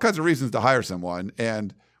 there's all kinds of reasons to hire someone,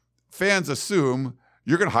 and fans assume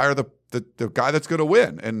you're going to hire the guy that's going to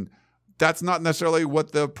win, and that's not necessarily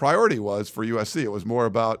what the priority was for USC. It was more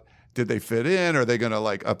about, did they fit in? Are they going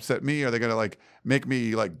to upset me? Are they going to make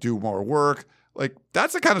me do more work?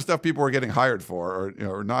 That's the kind of stuff people were getting hired for,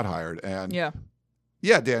 or not hired. And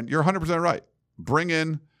Dan, you're 100% right. Bring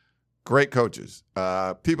in great coaches,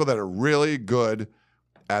 people that are really good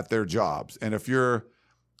at their jobs. And if you're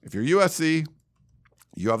USC,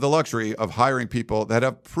 you have the luxury of hiring people that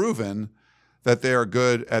have proven that they are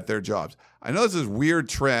good at their jobs. I know this is a weird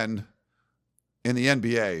trend in the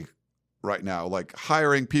NBA right now,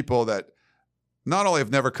 hiring people that not only have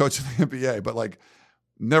never coached in the NBA, but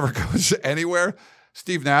never coached anywhere.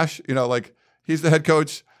 Steve Nash, he's the head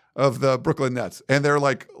coach of the Brooklyn Nets, and they're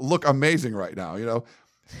look amazing right now.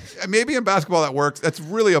 Maybe in basketball that works. That's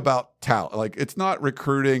really about talent. It's not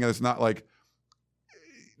recruiting, and it's not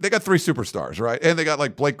they got 3 superstars, right? And they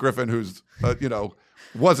got Blake Griffin, who's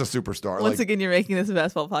was a superstar. Once again, you're making this a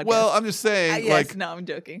basketball podcast. Well, I'm just saying. Yes, no, I'm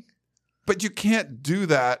joking. But you can't do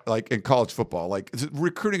that in college football.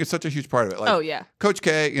 Recruiting is such a huge part of it. Oh yeah, Coach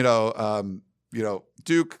K,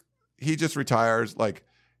 Duke, he just retires.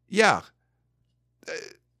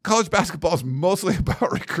 College basketball is mostly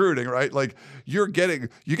about recruiting, right? You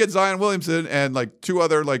get Zion Williamson and 2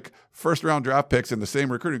 other first round draft picks in the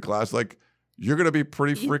same recruiting class. You're going to be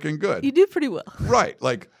pretty freaking good. You do pretty well, right?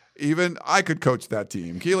 Even I could coach that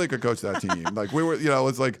team. Keely could coach that team. We were,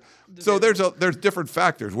 it's so there's different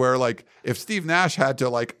factors where if Steve Nash had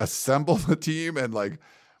to assemble the team and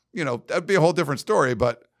that'd be a whole different story.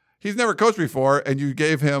 But he's never coached before, and you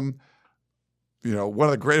gave him, one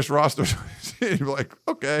of the greatest rosters. You're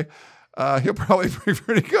okay, he'll probably be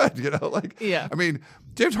pretty good. Yeah. I mean,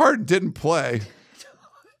 James Harden didn't play,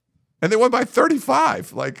 and they won by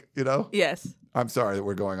 35. Yes. I'm sorry that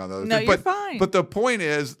we're going on those. No, you're fine. But the point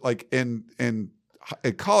is, in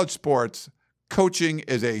college sports, coaching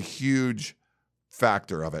is a huge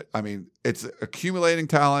factor of it. I mean, it's accumulating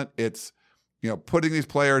talent. It's putting these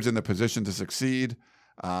players in the position to succeed.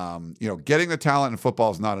 Getting the talent in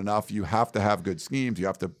football is not enough. You have to have good schemes. You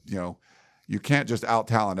have to, you can't just out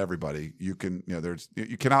talent everybody. You can,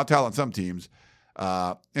 you can out talent some teams.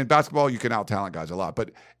 In basketball, you can out talent guys a lot,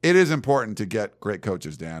 but it is important to get great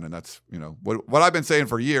coaches, Dan. And that's, what I've been saying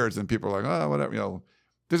for years. And people are like, oh, whatever,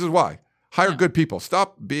 this is why. Hire good people.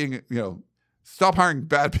 Stop being, Stop hiring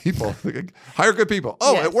bad people. Hire good people.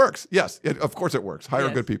 Oh, Yes. it works. Yes, of course it works. Hire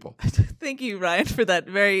Yes. good people. Thank you, Ryan, for that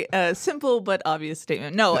very simple but obvious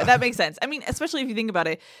statement. No, that makes sense. I mean, especially if you think about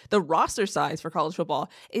it, the roster size for college football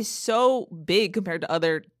is so big compared to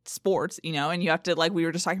other sports, and you have to, like we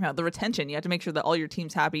were just talking about, the retention. You have to make sure that all your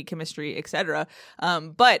team's happy, chemistry, etc.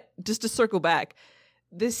 But just to circle back,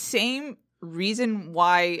 the same reason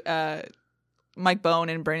why Mike Bone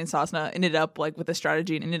and Brandon Sosna ended up with a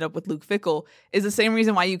strategy and ended up with Luke Fickell is the same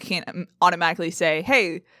reason why you can't automatically say,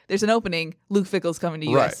 hey, there's an opening, Luke Fickell's coming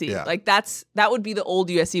to Right, USC. yeah. That would be the old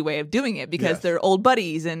USC way of doing it because Yes. they're old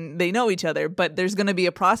buddies and they know each other, but there's going to be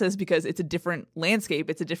a process because it's a different landscape.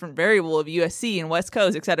 It's a different variable of USC and West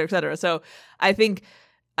Coast, et cetera, et cetera. So I think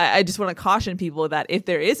I just want to caution people that if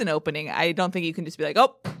there is an opening, I don't think you can just be like,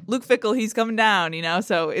 oh, Luke Fickell, he's coming down,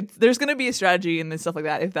 So there's going to be a strategy and stuff like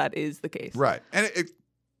that if that is the case. Right. And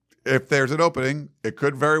if there's an opening, it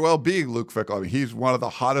could very well be Luke Fickell. I mean, he's one of the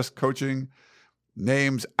hottest coaching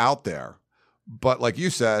names out there. But like you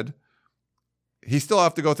said, he still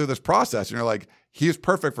have to go through this process. And you're like, he's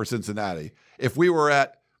perfect for Cincinnati. If we were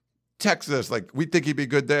at Texas, we think he'd be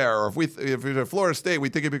good there. Or if we were at Florida State, we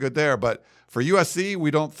think he'd be good there. But for USC, we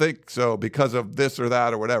don't think so because of this or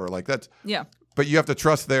that or whatever. Yeah. But you have to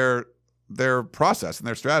trust their process and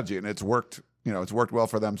their strategy, and it's worked. It's worked well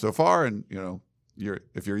for them so far. And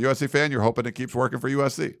if you're a USC fan, you're hoping it keeps working for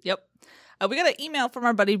USC. Yep. We got an email from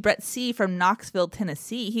our buddy Brett C. from Knoxville,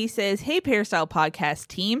 Tennessee. He says, "Hey, Peristyle Podcast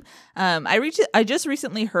team. I just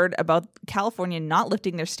recently heard about California not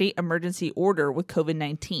lifting their state emergency order with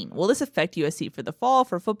COVID-19. Will this affect USC for the fall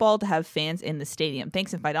for football to have fans in the stadium?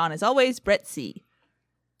 Thanks and fight on as always, Brett C."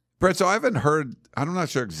 Brett, so I haven't heard. I'm not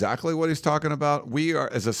sure exactly what he's talking about. We are,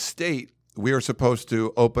 as a state, we are supposed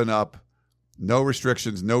to open up. No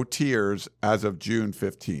restrictions, no tiers as of June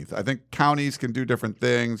 15th. I think counties can do different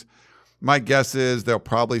things. My guess is they'll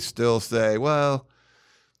probably still say, well,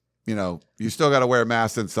 you still got to wear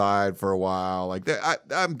masks inside for a while.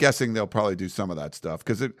 I'm guessing they'll probably do some of that stuff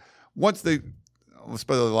because especially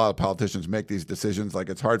a lot of politicians make these decisions,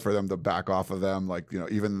 it's hard for them to back off of them.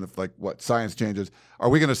 Even if what science changes, are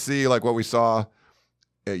we going to see what we saw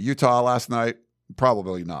at Utah last night?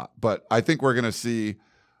 Probably not. But I think we're going to see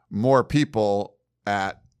more people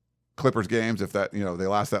at Clippers games if that they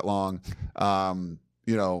last that long.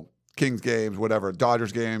 Kings games, whatever,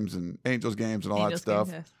 Dodgers games and Angels games and all that stuff.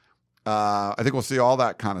 Games, yes. I think we'll see all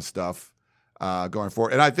that kind of stuff going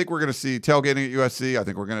forward. And I think we're going to see tailgating at USC. I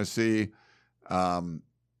think we're going to see,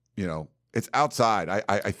 it's outside.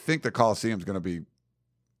 I think the Coliseum is going to be,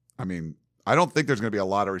 I don't think there's going to be a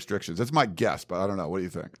lot of restrictions. That's my guess, but I don't know. What do you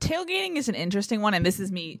think? Tailgating is an interesting one, and this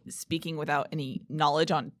is me speaking without any knowledge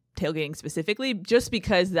on tailgating specifically, just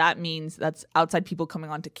because that means that's outside people coming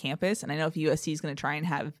onto campus. And I know if USC is going to try and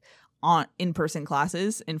have in-person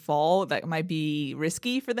classes in fall, that might be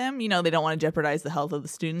risky for them. They don't want to jeopardize the health of the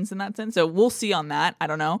students in that sense. So we'll see on that. I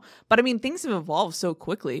don't know. But things have evolved so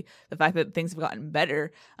quickly. The fact that things have gotten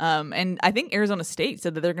better. And I think Arizona State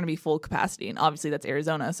said that they're going to be full capacity. And obviously that's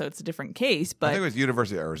Arizona, so it's a different case. But I think it was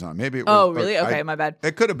University of Arizona. Maybe it was. Oh, really? Okay, my bad.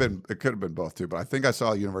 It could have been both too, but I think I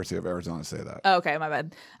saw University of Arizona say that. Okay, my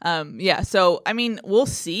bad. Yeah, so we'll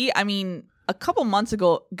see. A couple months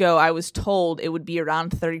ago, I was told it would be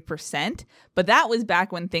around 30%, but that was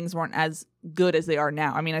back when things weren't as good as they are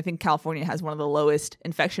now. I think California has one of the lowest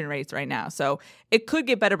infection rates right now, so it could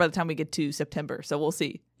get better by the time we get to September. So we'll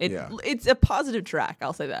see. It's a positive track.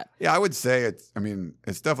 I'll say that. Yeah, I would say it's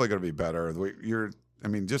definitely going to be better.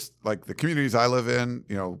 Just like the communities I live in,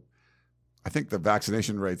 I think the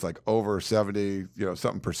vaccination rate's over 70,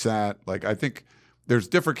 something percent. I think there's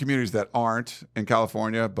different communities that aren't in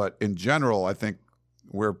California, but in general, I think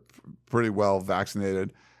we're pretty well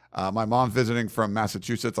vaccinated. My mom's visiting from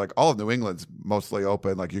Massachusetts. All of New England's mostly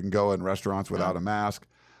open. You can go in restaurants without a mask.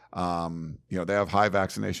 They have high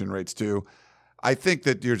vaccination rates too. I think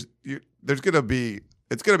that it's going to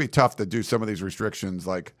be tough to do some of these restrictions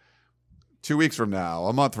 2 weeks from now,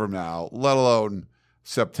 a month from now, let alone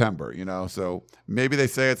September. So maybe they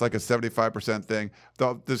say it's a 75% thing.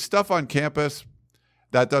 The stuff on campus,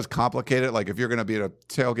 that does complicate it. If you're going to be at a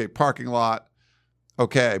tailgate parking lot,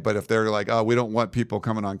 okay. But if they're we don't want people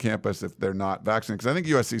coming on campus if they're not vaccinated. Because I think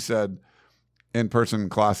USC said in-person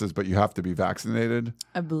classes, but you have to be vaccinated.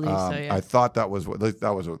 I believe so, yeah. I thought that was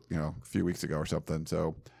a few weeks ago or something.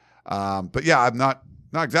 So, but yeah, I'm not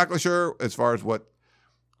exactly sure as far as what.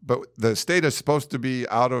 But the state is supposed to be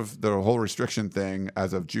out of the whole restriction thing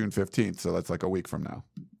as of June 15th. So that's a week from now.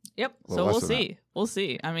 Yep. A So little we'll less than see. We'll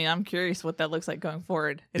see. I mean, I'm curious what that looks like going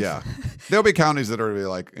forward. Yeah. There'll be counties that are really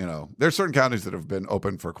like, there's certain counties that have been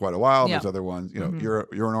open for quite a while. Yeah. There's other ones, you're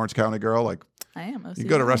an Orange County girl. Like, I am. you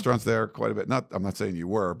go to restaurants there quite a bit. I'm not saying you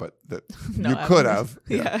were, but that No, you I could was. have.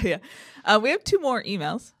 Yeah. We have 2 more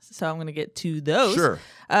emails, so I'm going to get to those. Sure.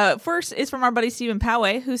 First is from our buddy Stephen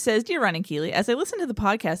Poway, who says, "Dear Ryan and Keely, as I listened to the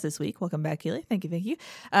podcast this week, welcome back, Keely. Thank you.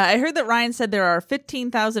 I heard that Ryan said there are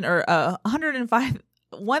 15,000 or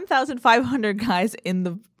 1,500 guys in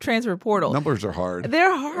the transfer portal. Numbers are hard.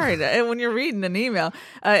 They're hard when you're reading an email.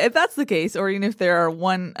 If that's the case, or even if there are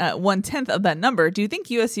 1/10 of that number, do you think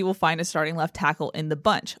USC will find a starting left tackle in the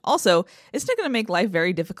bunch? Also, isn't it going to make life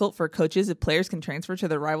very difficult for coaches if players can transfer to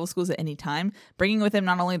their rival schools at any time, bringing with them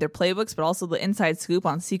not only their playbooks, but also the inside scoop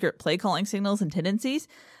on secret play calling signals and tendencies?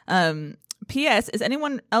 P.S. Is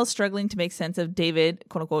anyone else struggling to make sense of David,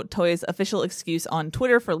 quote unquote, Toya's official excuse on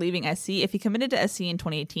Twitter for leaving SC? If he committed to SC in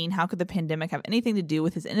 2018, how could the pandemic have anything to do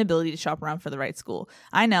with his inability to shop around for the right school?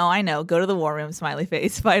 I know. Go to the war room, smiley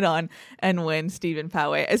face, fight on, and win, Stephen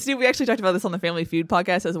Poway. Steve, we actually talked about this on the Family Feud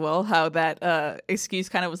podcast as well, how that excuse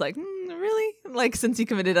kind of was like, really? Like, since he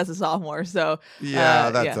committed as a sophomore. So,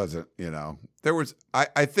 doesn't, there was,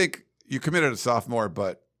 I think you committed a sophomore,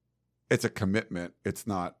 but it's a commitment. It's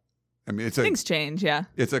not. I mean, things change, yeah.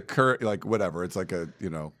 It's a like whatever. It's like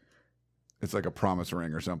it's like a promise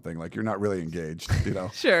ring or something. Like you're not really engaged,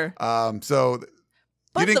 Sure. So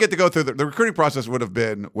you didn't get to go through the recruiting process. Would have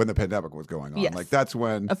been when the pandemic was going on. Yes. Like that's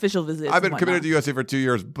when official visits. I've been committed to USC for 2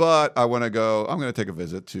 years, but I want to go. I'm going to take a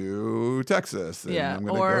visit to Texas. And yeah,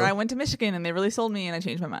 I went to Michigan and they really sold me and I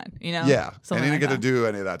changed my mind. Yeah, Something and he didn't like get to do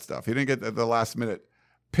any of that stuff. He didn't get the last minute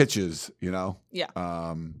pitches.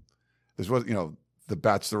 Yeah. This was the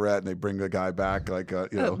Bachelorette, and they bring the guy back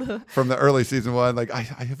from the early season one. Like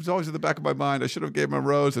I was always in the back of my mind. I should have gave him a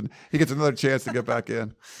rose, and he gets another chance to get back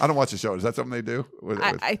in. I don't watch the show. Is that something they do?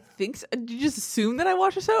 I think so. Did you just assume that I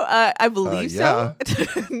watch the show? I believe so.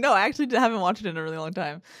 No, I actually haven't watched it in a really long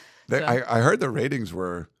time. I heard the ratings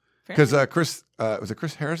were because Chris was it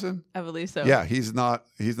Chris Harrison? I believe so. Yeah, he's not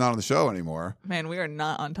on the show anymore. Man, we are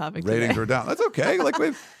not on topic. Ratings today. are down. That's okay. Like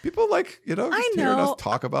people just hearing us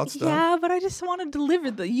talk about stuff. Yeah, but I just want to deliver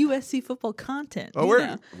the USC football content. Oh,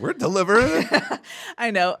 we're delivering it. I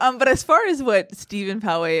know. But as far as what Stephen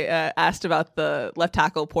Poway asked about the left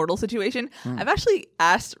tackle portal situation, I've actually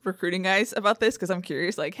asked recruiting guys about this because I'm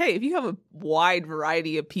curious. Like, hey, if you have a wide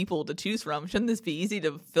variety of people to choose from, shouldn't this be easy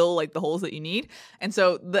to fill like the holes that you need? And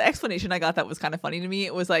so the explanation I got that was kind of funny to me.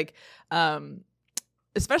 It was like,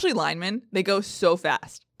 especially linemen, they go so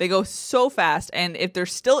fast. And if they're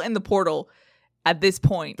still in the portal at this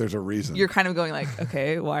point, there's a reason. You're kind of going like,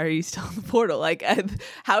 okay, why are you still in the portal? Like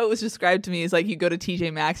how it was described to me is like you go to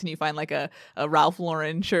TJ Maxx and you find like a Ralph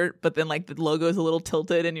Lauren shirt, but then like the logo is a little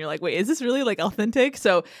tilted and you're like, wait, is this really like authentic?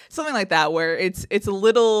 So something like that where it's a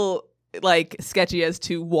little like sketchy as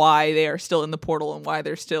to why they are still in the portal and why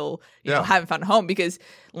they're still haven't found a home, because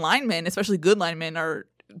linemen, especially good linemen, are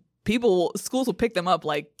schools will pick them up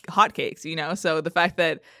like hotcakes, so the fact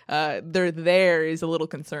that they're there is a little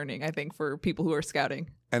concerning, I think, for people who are scouting.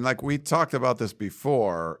 And like we talked about this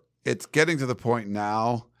before, it's getting to the point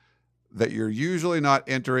now that you're usually not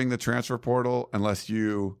entering the transfer portal unless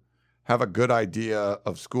you have a good idea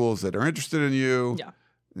of schools that are interested in you.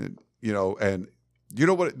 And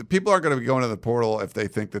what people aren't going to be going to the portal if they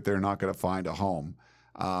think that they're not going to find a home.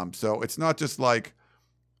 So it's not just like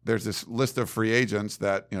there's this list of free agents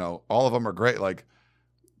that all of them are great. Like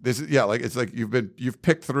this, it's like you've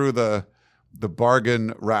picked through the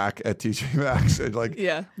bargain rack at TJ Maxx. And like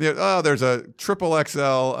there's a triple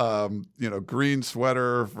XL green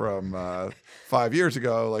sweater from 5 years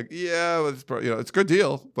ago. Like it's it's a good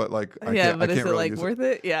deal, but like but is it really like worth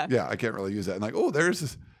it? Yeah, I can't really use that. And like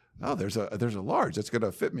there's a large that's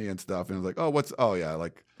gonna fit me and stuff. And it's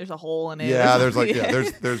like there's a hole in it. Yeah,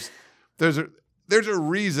 there's a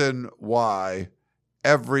reason why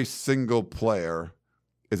every single player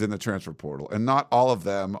is in the transfer portal, and not all of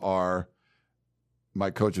them are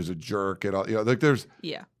my coach is a jerk and all. Like there's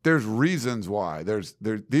reasons why.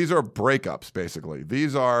 These are breakups basically.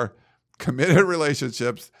 These are committed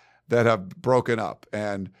relationships that have broken up,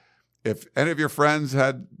 and if any of your friends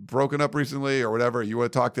had broken up recently or whatever, you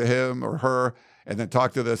want to talk to him or her and then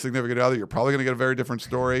talk to the significant other, you're probably going to get a very different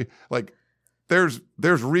story. Like there's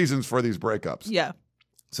reasons for these breakups. Yeah.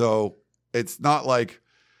 So it's not like,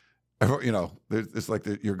 it's like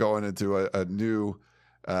you're going into a new,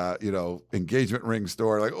 engagement ring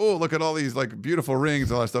store. Like, oh, look at all these like beautiful rings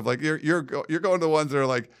and all that stuff. Like you're going to ones that are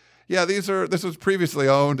like, yeah, this was previously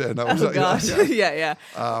owned, and I was, Oh gosh, yeah.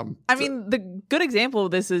 I so- mean, the good example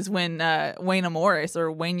of this is when Wayne Morris,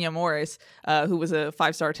 who was a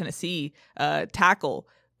 5-star Tennessee tackle,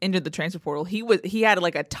 entered the transfer portal. He had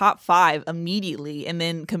like a top 5 immediately, and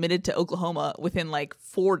then committed to Oklahoma within like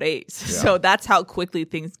 4 days. Yeah. So that's how quickly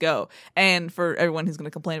things go. And for everyone who's going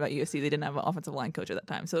to complain about USC, they didn't have an offensive line coach at that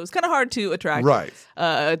time, so it was kind of hard to attract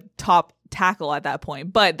a top tackle at that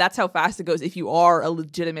point. But that's how fast it goes if you are a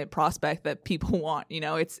legitimate prospect that people want.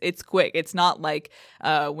 It's quick. It's not like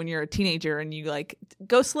when you're a teenager and you like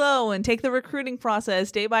go slow and take the recruiting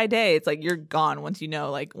process day by day. It's like you're gone once you're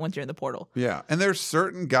in the portal. Yeah, and there's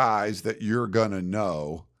certain guys that you're gonna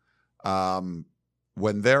know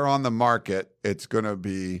when they're on the market. It's gonna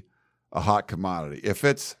be a hot commodity. If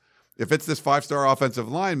it's this 5-star offensive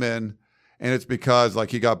lineman, and it's because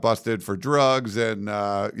like he got busted for drugs and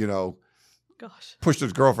Gosh. pushed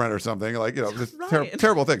his girlfriend or something, like, just Ryan.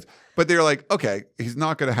 terrible things. But they're like, okay, he's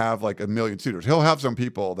not going to have like a million suitors. He'll have some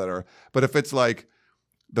people that are, but if it's like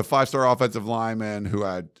the 5-star offensive lineman who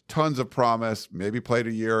had tons of promise, maybe played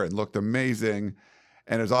a year and looked amazing,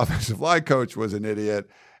 and his offensive line coach was an idiot,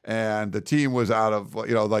 and the team was out of,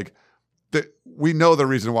 we know the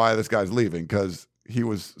reason why this guy's leaving, because he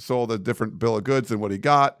was sold a different bill of goods than what he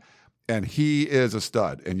got, and he is a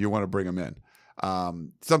stud, and you want to bring him in.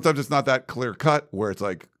 Sometimes it's not that clear cut where it's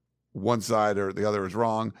like one side or the other is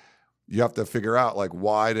wrong. You have to figure out like,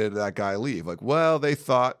 why did that guy leave? Like, well, they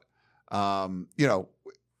thought, Keontae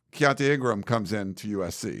Ingram comes in to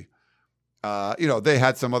USC. They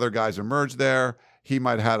had some other guys emerge there. He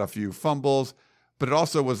might have had a few fumbles, but it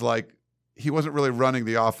also was like, he wasn't really running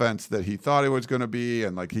the offense that he thought it was going to be.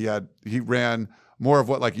 And like he ran more of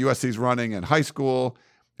what like USC's running in high school.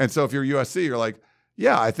 And so if you're USC, you're like,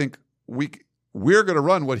 yeah, I think we're going to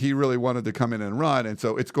run what he really wanted to come in and run. And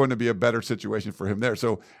so it's going to be a better situation for him there.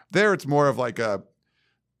 So there it's more of like a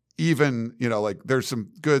even, like there's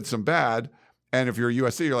some good, some bad. And if you're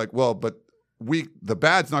USC, you're like, well, but the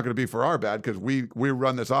bad's not going to be for our bad because we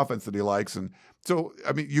run this offense that he likes. And so,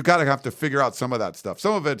 I mean, you got to have to figure out some of that stuff.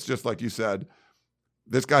 Some of it's just like you said,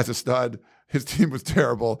 this guy's a stud. His team was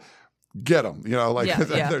terrible. Get him,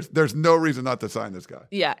 There's no reason not to sign this guy.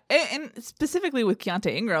 Yeah, and specifically with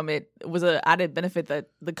Keontae Ingram, it was an added benefit that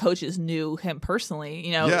the coaches knew him personally,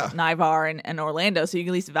 Nivar and Orlando, so you can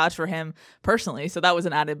at least vouch for him personally. So that was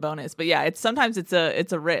an added bonus. But yeah, sometimes it's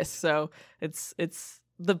a risk. So it's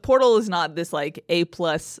the portal is not this like A+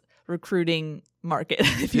 recruiting market,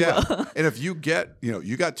 if you will. And if you get,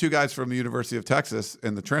 you got 2 guys from the University of Texas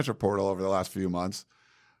in the transfer portal over the last few months.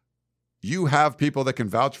 You have people that can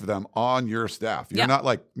vouch for them on your staff. You're not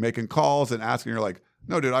like making calls and asking. You're like,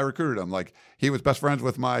 no, dude, I recruited him. Like he was best friends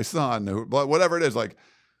with my son, whatever it is. Like,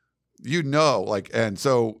 and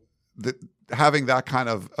so having that kind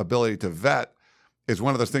of ability to vet is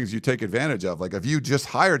one of those things you take advantage of. Like if you just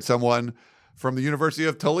hired someone from the University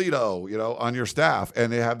of Toledo, on your staff,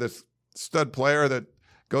 and they have this stud player that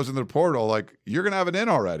goes into the portal, like you're going to have it in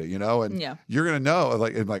already, and you're going to know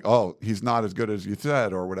like, oh, he's not as good as you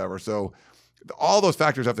said or whatever. So all those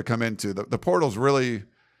factors have to come into the portal's really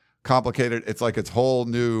complicated. It's like its whole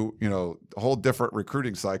new, whole different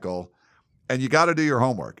recruiting cycle, and you got to do your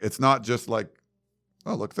homework. It's not just like,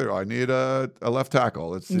 oh, look there, I need a left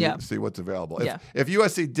tackle. Let's see what's available. If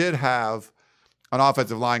USC did have an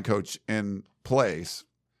offensive line coach in place,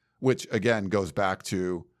 which again goes back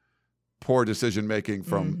to poor decision making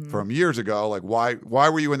from years ago. Like why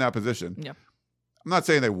were you in that position? Yeah. I'm not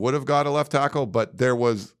saying they would have got a left tackle, but there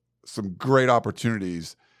was some great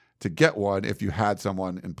opportunities to get one if you had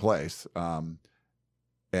someone in place. And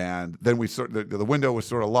then the window was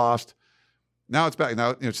sort of lost. Now it's back.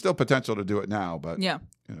 Now it's still potential to do it now, but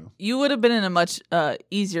you would have been in a much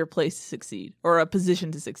easier place to succeed, or a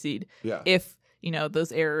position to succeed. Yeah. If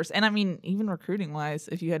those errors, and I mean even recruiting wise,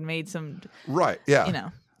 if you had made some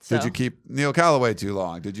So. Did you keep Neil Callaway too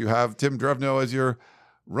long? Did you have Tim Drevno as your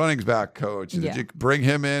running back coach? Did you bring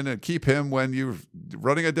him in and keep him when you're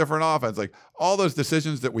running a different offense? Like all those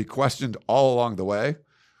decisions that we questioned all along the way,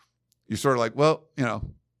 you're sort of like, well,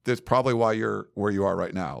 that's probably why you're where you are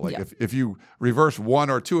right now. Like if you reverse 1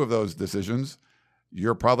 or 2 of those decisions,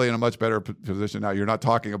 you're probably in a much better position now. You're not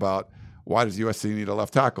talking about why does USC need a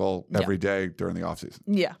left tackle every day during the offseason?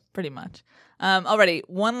 Yeah, pretty much. Alrighty,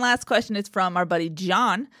 one last question is from our buddy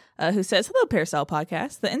John, who says, hello, Peristyle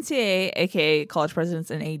Podcast. The NCAA, aka college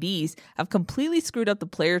presidents and ADs, have completely screwed up the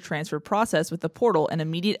player transfer process with the portal and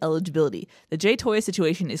immediate eligibility. The Jay Toya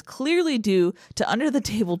situation is clearly due to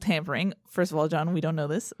under-the-table tampering. First of all, John, we don't know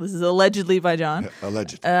this. This is allegedly by John.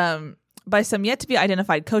 Alleged. by some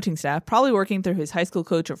yet-to-be-identified coaching staff, probably working through his high school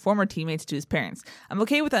coach or former teammates to his parents. I'm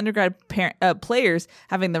okay with undergrad players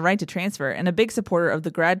having the right to transfer, and a big supporter of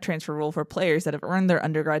the grad transfer rule for players that have earned their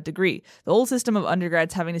undergrad degree. The old system of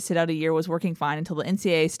undergrads having to sit out a year was working fine until the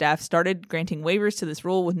NCAA staff started granting waivers to this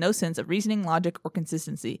rule with no sense of reasoning, logic, or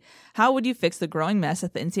consistency. How would you fix the growing mess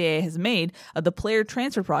that the NCAA has made of the player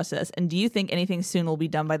transfer process, and do you think anything soon will be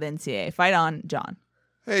done by the NCAA? Fight on, John.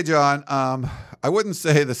 Hey, John. I wouldn't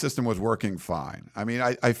say the system was working fine. I mean,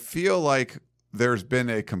 I feel like there's been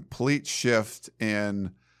a complete shift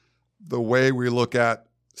in the way we look at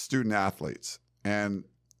student athletes. And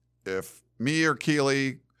if me or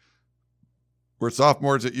Keely, we're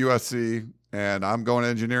sophomores at USC, and I'm going to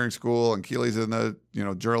engineering school, and Keely's in the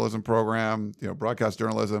journalism program, broadcast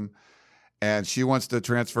journalism, and she wants to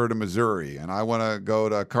transfer to Missouri, and I want to go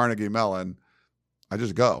to Carnegie Mellon, I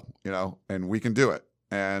just go, and we can do it.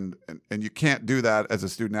 And you can't do that as a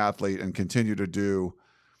student athlete and continue to do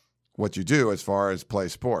what you do as far as play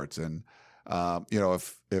sports. And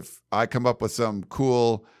if I come up with some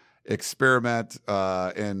cool experiment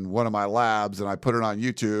in one of my labs and I put it on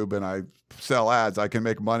YouTube and I sell ads, I can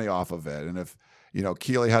make money off of it. And if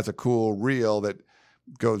Keely has a cool reel that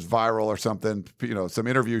goes viral or something, some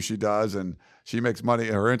interview she does and she makes money,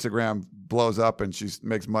 her Instagram blows up and she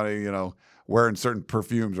makes money, wearing certain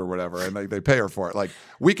perfumes or whatever, and they pay her for it. Like,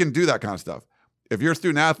 we can do that kind of stuff. If you're a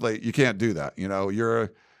student athlete, you can't do that.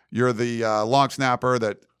 You're the long snapper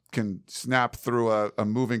that can snap through a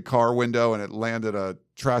moving car window and it landed a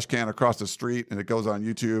trash can across the street and it goes on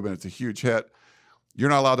YouTube and it's a huge hit. You're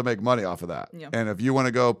not allowed to make money off of that. Yeah. And if you want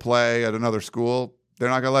to go play at another school, they're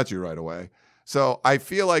not going to let you right away. So I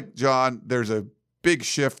feel like, John, there's a big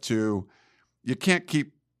shift to, you can't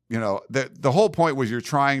keep, the whole point was you're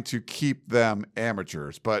trying to keep them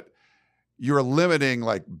amateurs, but you're limiting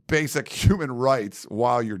like basic human rights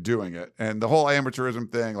while you're doing it. And the whole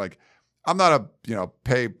amateurism thing, like, I'm not a,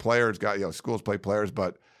 pay players guy, schools play players,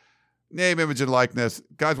 but name, image, and likeness,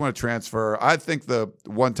 guys want to transfer. I think the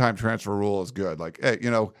one-time transfer rule is good. Like, hey,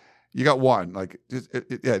 you got one, like,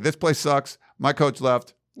 this place sucks. My coach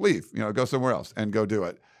left, leave, go somewhere else and go do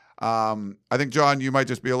it. I think, John, you might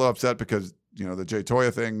just be a little upset because, the Jay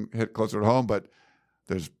Toya thing hit closer to home, but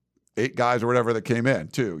there's 8 guys or whatever that came in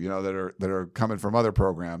too, that are coming from other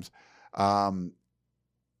programs.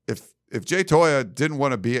 If Jay Toya didn't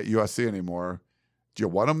want to be at USC anymore, do you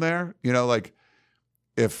want him there? Like,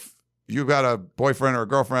 if you've got a boyfriend or a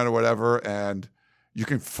girlfriend or whatever, and you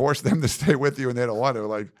can force them to stay with you and they don't want to,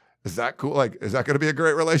 like, is that cool? Like, is that going to be a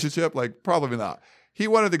great relationship? Like, probably not. He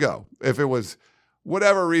wanted to go. If it was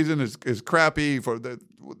whatever reason is crappy for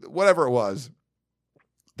whatever it was,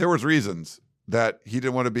 there was reasons that he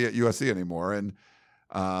didn't want to be at USC anymore. And,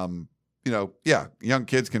 young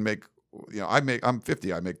kids can make, I'm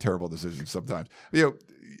 50, I make terrible decisions sometimes. You're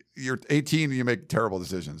 18, you make terrible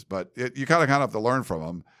decisions, but you kind of have to learn from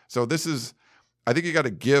them. So I think you got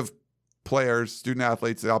to give players, student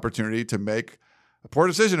athletes, the opportunity to make a poor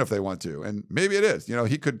decision if they want to. And maybe it is,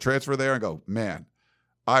 he could transfer there and go, man,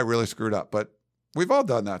 I really screwed up. But we've all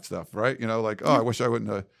done that stuff, right? Like, I wish I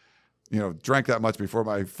wouldn't have, drank that much before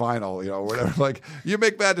my final, whatever. Like, you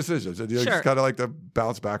make bad decisions and you just kind of like to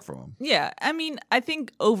bounce back from them. Yeah. I mean, I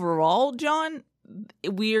think overall, John,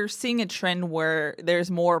 we're seeing a trend where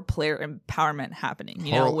there's more player empowerment happening,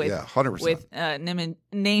 with 100%. With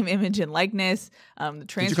name, image, and likeness, the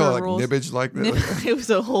transfer rules. Did you call it like nibbage likeness? It was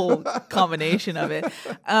a whole combination of it.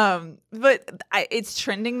 But it's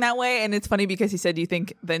trending that way, and it's funny because he said, do you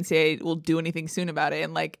think the NCAA will do anything soon about it?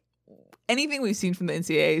 And like, anything we've seen from the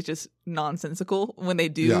NCAA is just nonsensical when they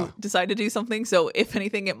do decide to do something. So if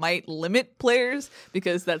anything, it might limit players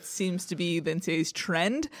because that seems to be the NCAA's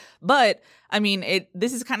trend. But I mean,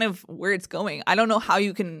 this is kind of where it's going. I don't know how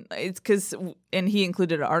you can, it's because, and he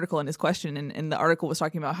included an article in his question, and the article was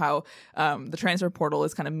talking about how the transfer portal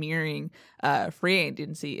is kind of mirroring free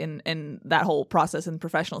agency and that whole process in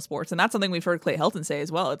professional sports. And that's something we've heard Clay Helton say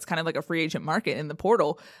as well. It's kind of like a free agent market in the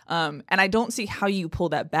portal. And I don't see how you pull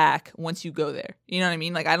that back once you go there. You know what I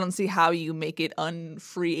mean? Like, I don't see how you make it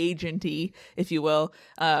unfree agenty, if you will,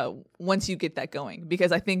 once you get that going,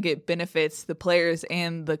 because I think it benefits the players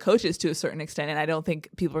and the coaches to a certain extent, and I don't think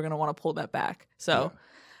people are going to want to pull that back. So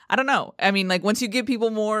I don't know. I mean, like, once you give people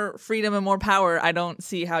more freedom and more power, I don't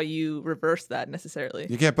see how you reverse that necessarily.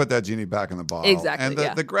 You can't put that genie back in the bottle. Exactly.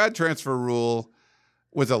 And the grad transfer rule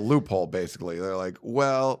was a loophole, basically. They're like,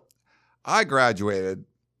 well, I graduated,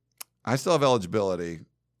 I still have eligibility,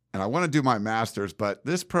 and I want to do my master's, but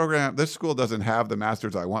this school doesn't have the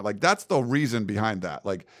master's I want. Like, that's the reason behind that.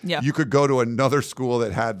 Like, you could go to another school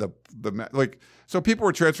that had so people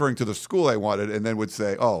were transferring to the school they wanted and then would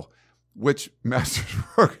say, oh, which master's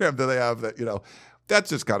program do they have that, that's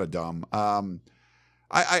just kind of dumb.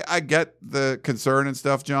 I get the concern and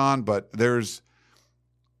stuff, John, but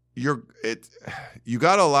you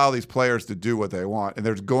got to allow these players to do what they want, and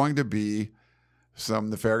there's going to be some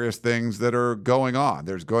nefarious things that are going on.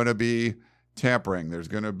 There's going to be tampering. There's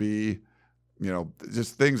going to be,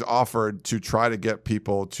 just things offered to try to get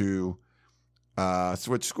people to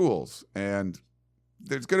switch schools, and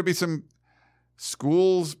there's going to be some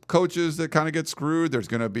schools coaches that kind of get screwed. There's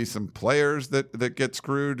going to be some players that get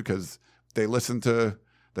screwed because they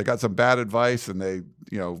got some bad advice and they,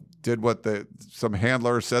 did what some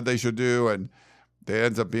handler said they should do, and they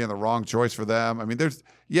ends up being the wrong choice for them. I mean, just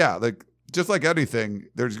like anything,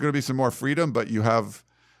 there's going to be some more freedom, but you have,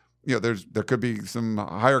 there could be some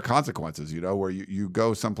higher consequences, where you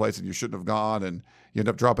go someplace and you shouldn't have gone, and you end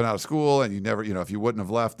up dropping out of school, and you never, if you wouldn't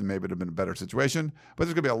have left, then maybe it'd have been a better situation. But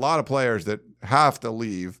there's going to be a lot of players that have to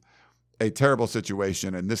leave a terrible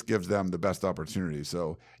situation, and this gives them the best opportunity.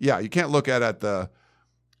 So, yeah, you can't look at it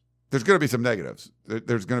there's going to be some negatives.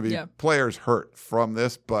 There's going to be players hurt from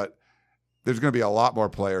this, but there's going to be a lot more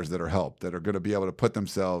players that are helped, that are going to be able to put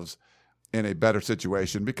themselves in a better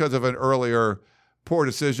situation because of an earlier poor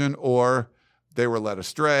decision, or they were led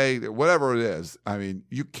astray, whatever it is. I mean,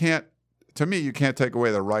 you can't take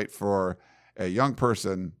away the right for a young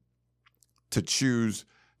person to choose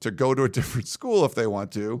to go to a different school if they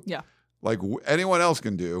want to. Yeah. Like anyone else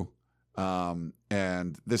can do.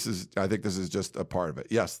 And I think this is just a part of it.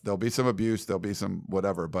 Yes, there'll be some abuse, there'll be some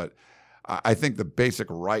whatever, but I think the basic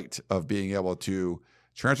right of being able to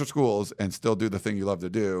transfer schools and still do the thing you love to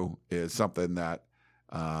do is something that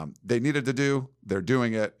they needed to do. They're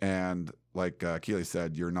doing it. And like Keely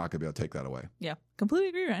said, you're not going to be able to take that away. Yeah, completely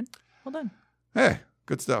agree, Ryan. Well done. Hey,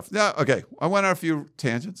 good stuff. Yeah, okay. I went on a few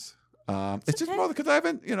tangents. It's just more because I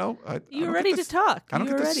haven't, you were ready to talk. I don't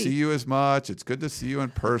get to see you as much. It's good to see you in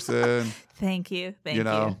person. Thank you. Thank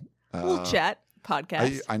you. We'll chat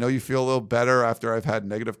podcast. I know you feel a little better after I've had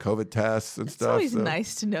negative COVID tests and stuff. It's always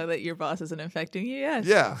nice to know that your boss isn't infecting you. Yes.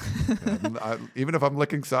 Yeah. Even if I'm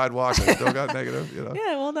licking sidewalk, I still got negative.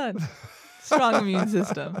 Yeah, well done. Strong immune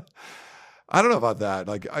system. I don't know about that.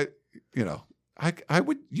 Like I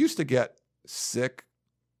would used to get sick.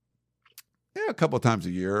 Yeah, a couple of times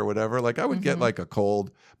a year or whatever. Like I would get like a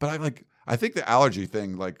cold, but I think the allergy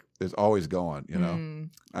thing is always going. I don't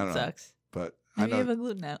know. Sucks. But maybe you have a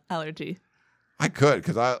gluten allergy. I could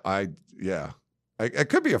because it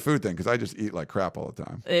could be a food thing because I just eat like crap all the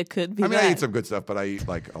time. It could be. I mean, I eat some good stuff, but I eat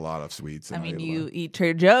like a lot of sweets. And you eat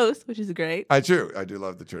Trader Joe's, which is great. I do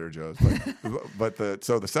love the Trader Joe's, but the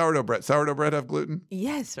sourdough bread have gluten?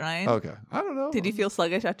 Yes, Ryan. Okay, I don't know. Did you feel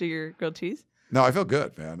sluggish after your grilled cheese? No, I feel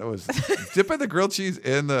good, man. It was dipping the grilled cheese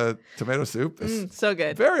in the tomato soup. So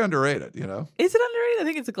good. Very underrated, Is it underrated? I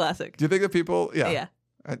think it's a classic. Do you think that people? Yeah. Yeah.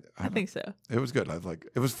 I think so. It was good.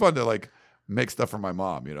 It was fun to make stuff for my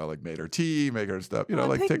mom. made her tea, make her stuff.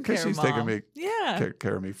 Because she's taken me,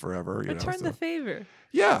 care of me forever. Return the favor.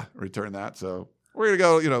 Yeah, return that. So we're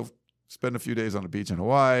gonna go. Spend a few days on the beach in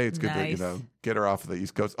Hawaii. It's good to get her off of the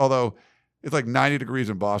East Coast. Although it's like 90 degrees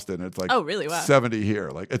in Boston. It's like 70 here.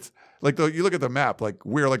 It's like you look at the map. Like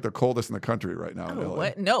we're like the coldest in the country right now. In LA.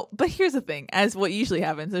 What? No, but here's the thing. As what usually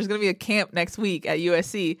happens, there's going to be a camp next week at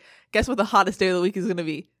USC. Guess what the hottest day of the week is going to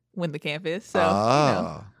be? When the camp is.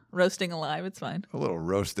 So roasting alive. It's fine. A little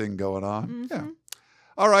roasting going on. Mm-hmm. Yeah.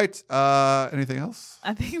 All right. Anything else?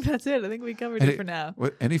 I think that's it. I think we covered it for now.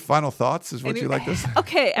 Any final thoughts is what you like to say?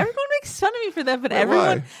 Okay. Everyone makes fun of me for that, but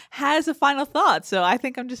everyone has a final thought. So I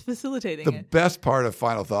think I'm just facilitating it. The best part of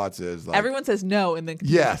final thoughts is everyone says no and then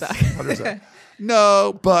yes, 100%.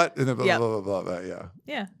 No, but and then blah, blah, blah, blah, yeah.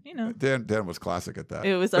 Yeah, Dan was classic at that.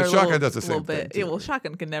 It was but our Shotgun does the same thing. Yeah, well,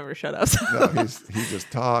 Shotgun can never shut up. So. No, he just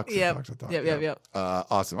talks. Yep. Yep.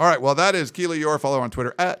 Awesome. All right. Well, that is Keely Eure. Follow her on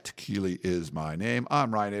Twitter at Keely is my name.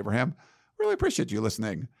 I'm Ryan Abraham. Really appreciate you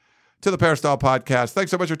listening to the Peristyle Podcast. Thanks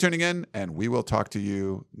so much for tuning in, and we will talk to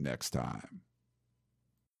you next time.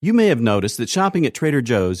 You may have noticed that shopping at Trader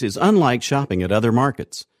Joe's is unlike shopping at other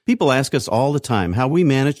markets. People ask us all the time how we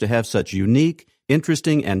manage to have such unique,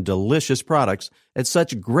 interesting, and delicious products at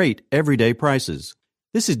such great everyday prices.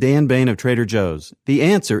 This is Dan Bain of Trader Joe's. The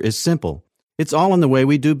answer is simple. It's all in the way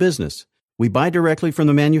we do business. We buy directly from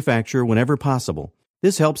the manufacturer whenever possible.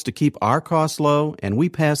 This helps to keep our costs low, and we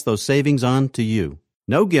pass those savings on to you.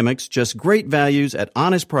 No gimmicks, just great values at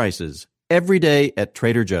honest prices. Every day at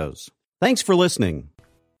Trader Joe's. Thanks for listening.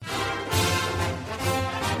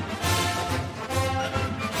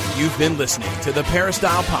 You've been listening to the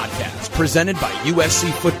Peristyle Podcast, presented by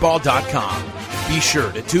USCFootball.com. Be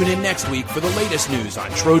sure to tune in next week for the latest news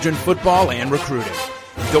on Trojan football and recruiting.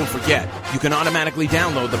 And don't forget, you can automatically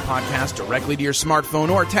download the podcast directly to your smartphone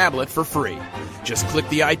or tablet for free. Just click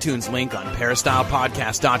the iTunes link on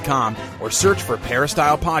peristylepodcast.com or search for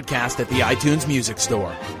Peristyle Podcast at the iTunes Music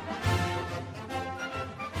Store.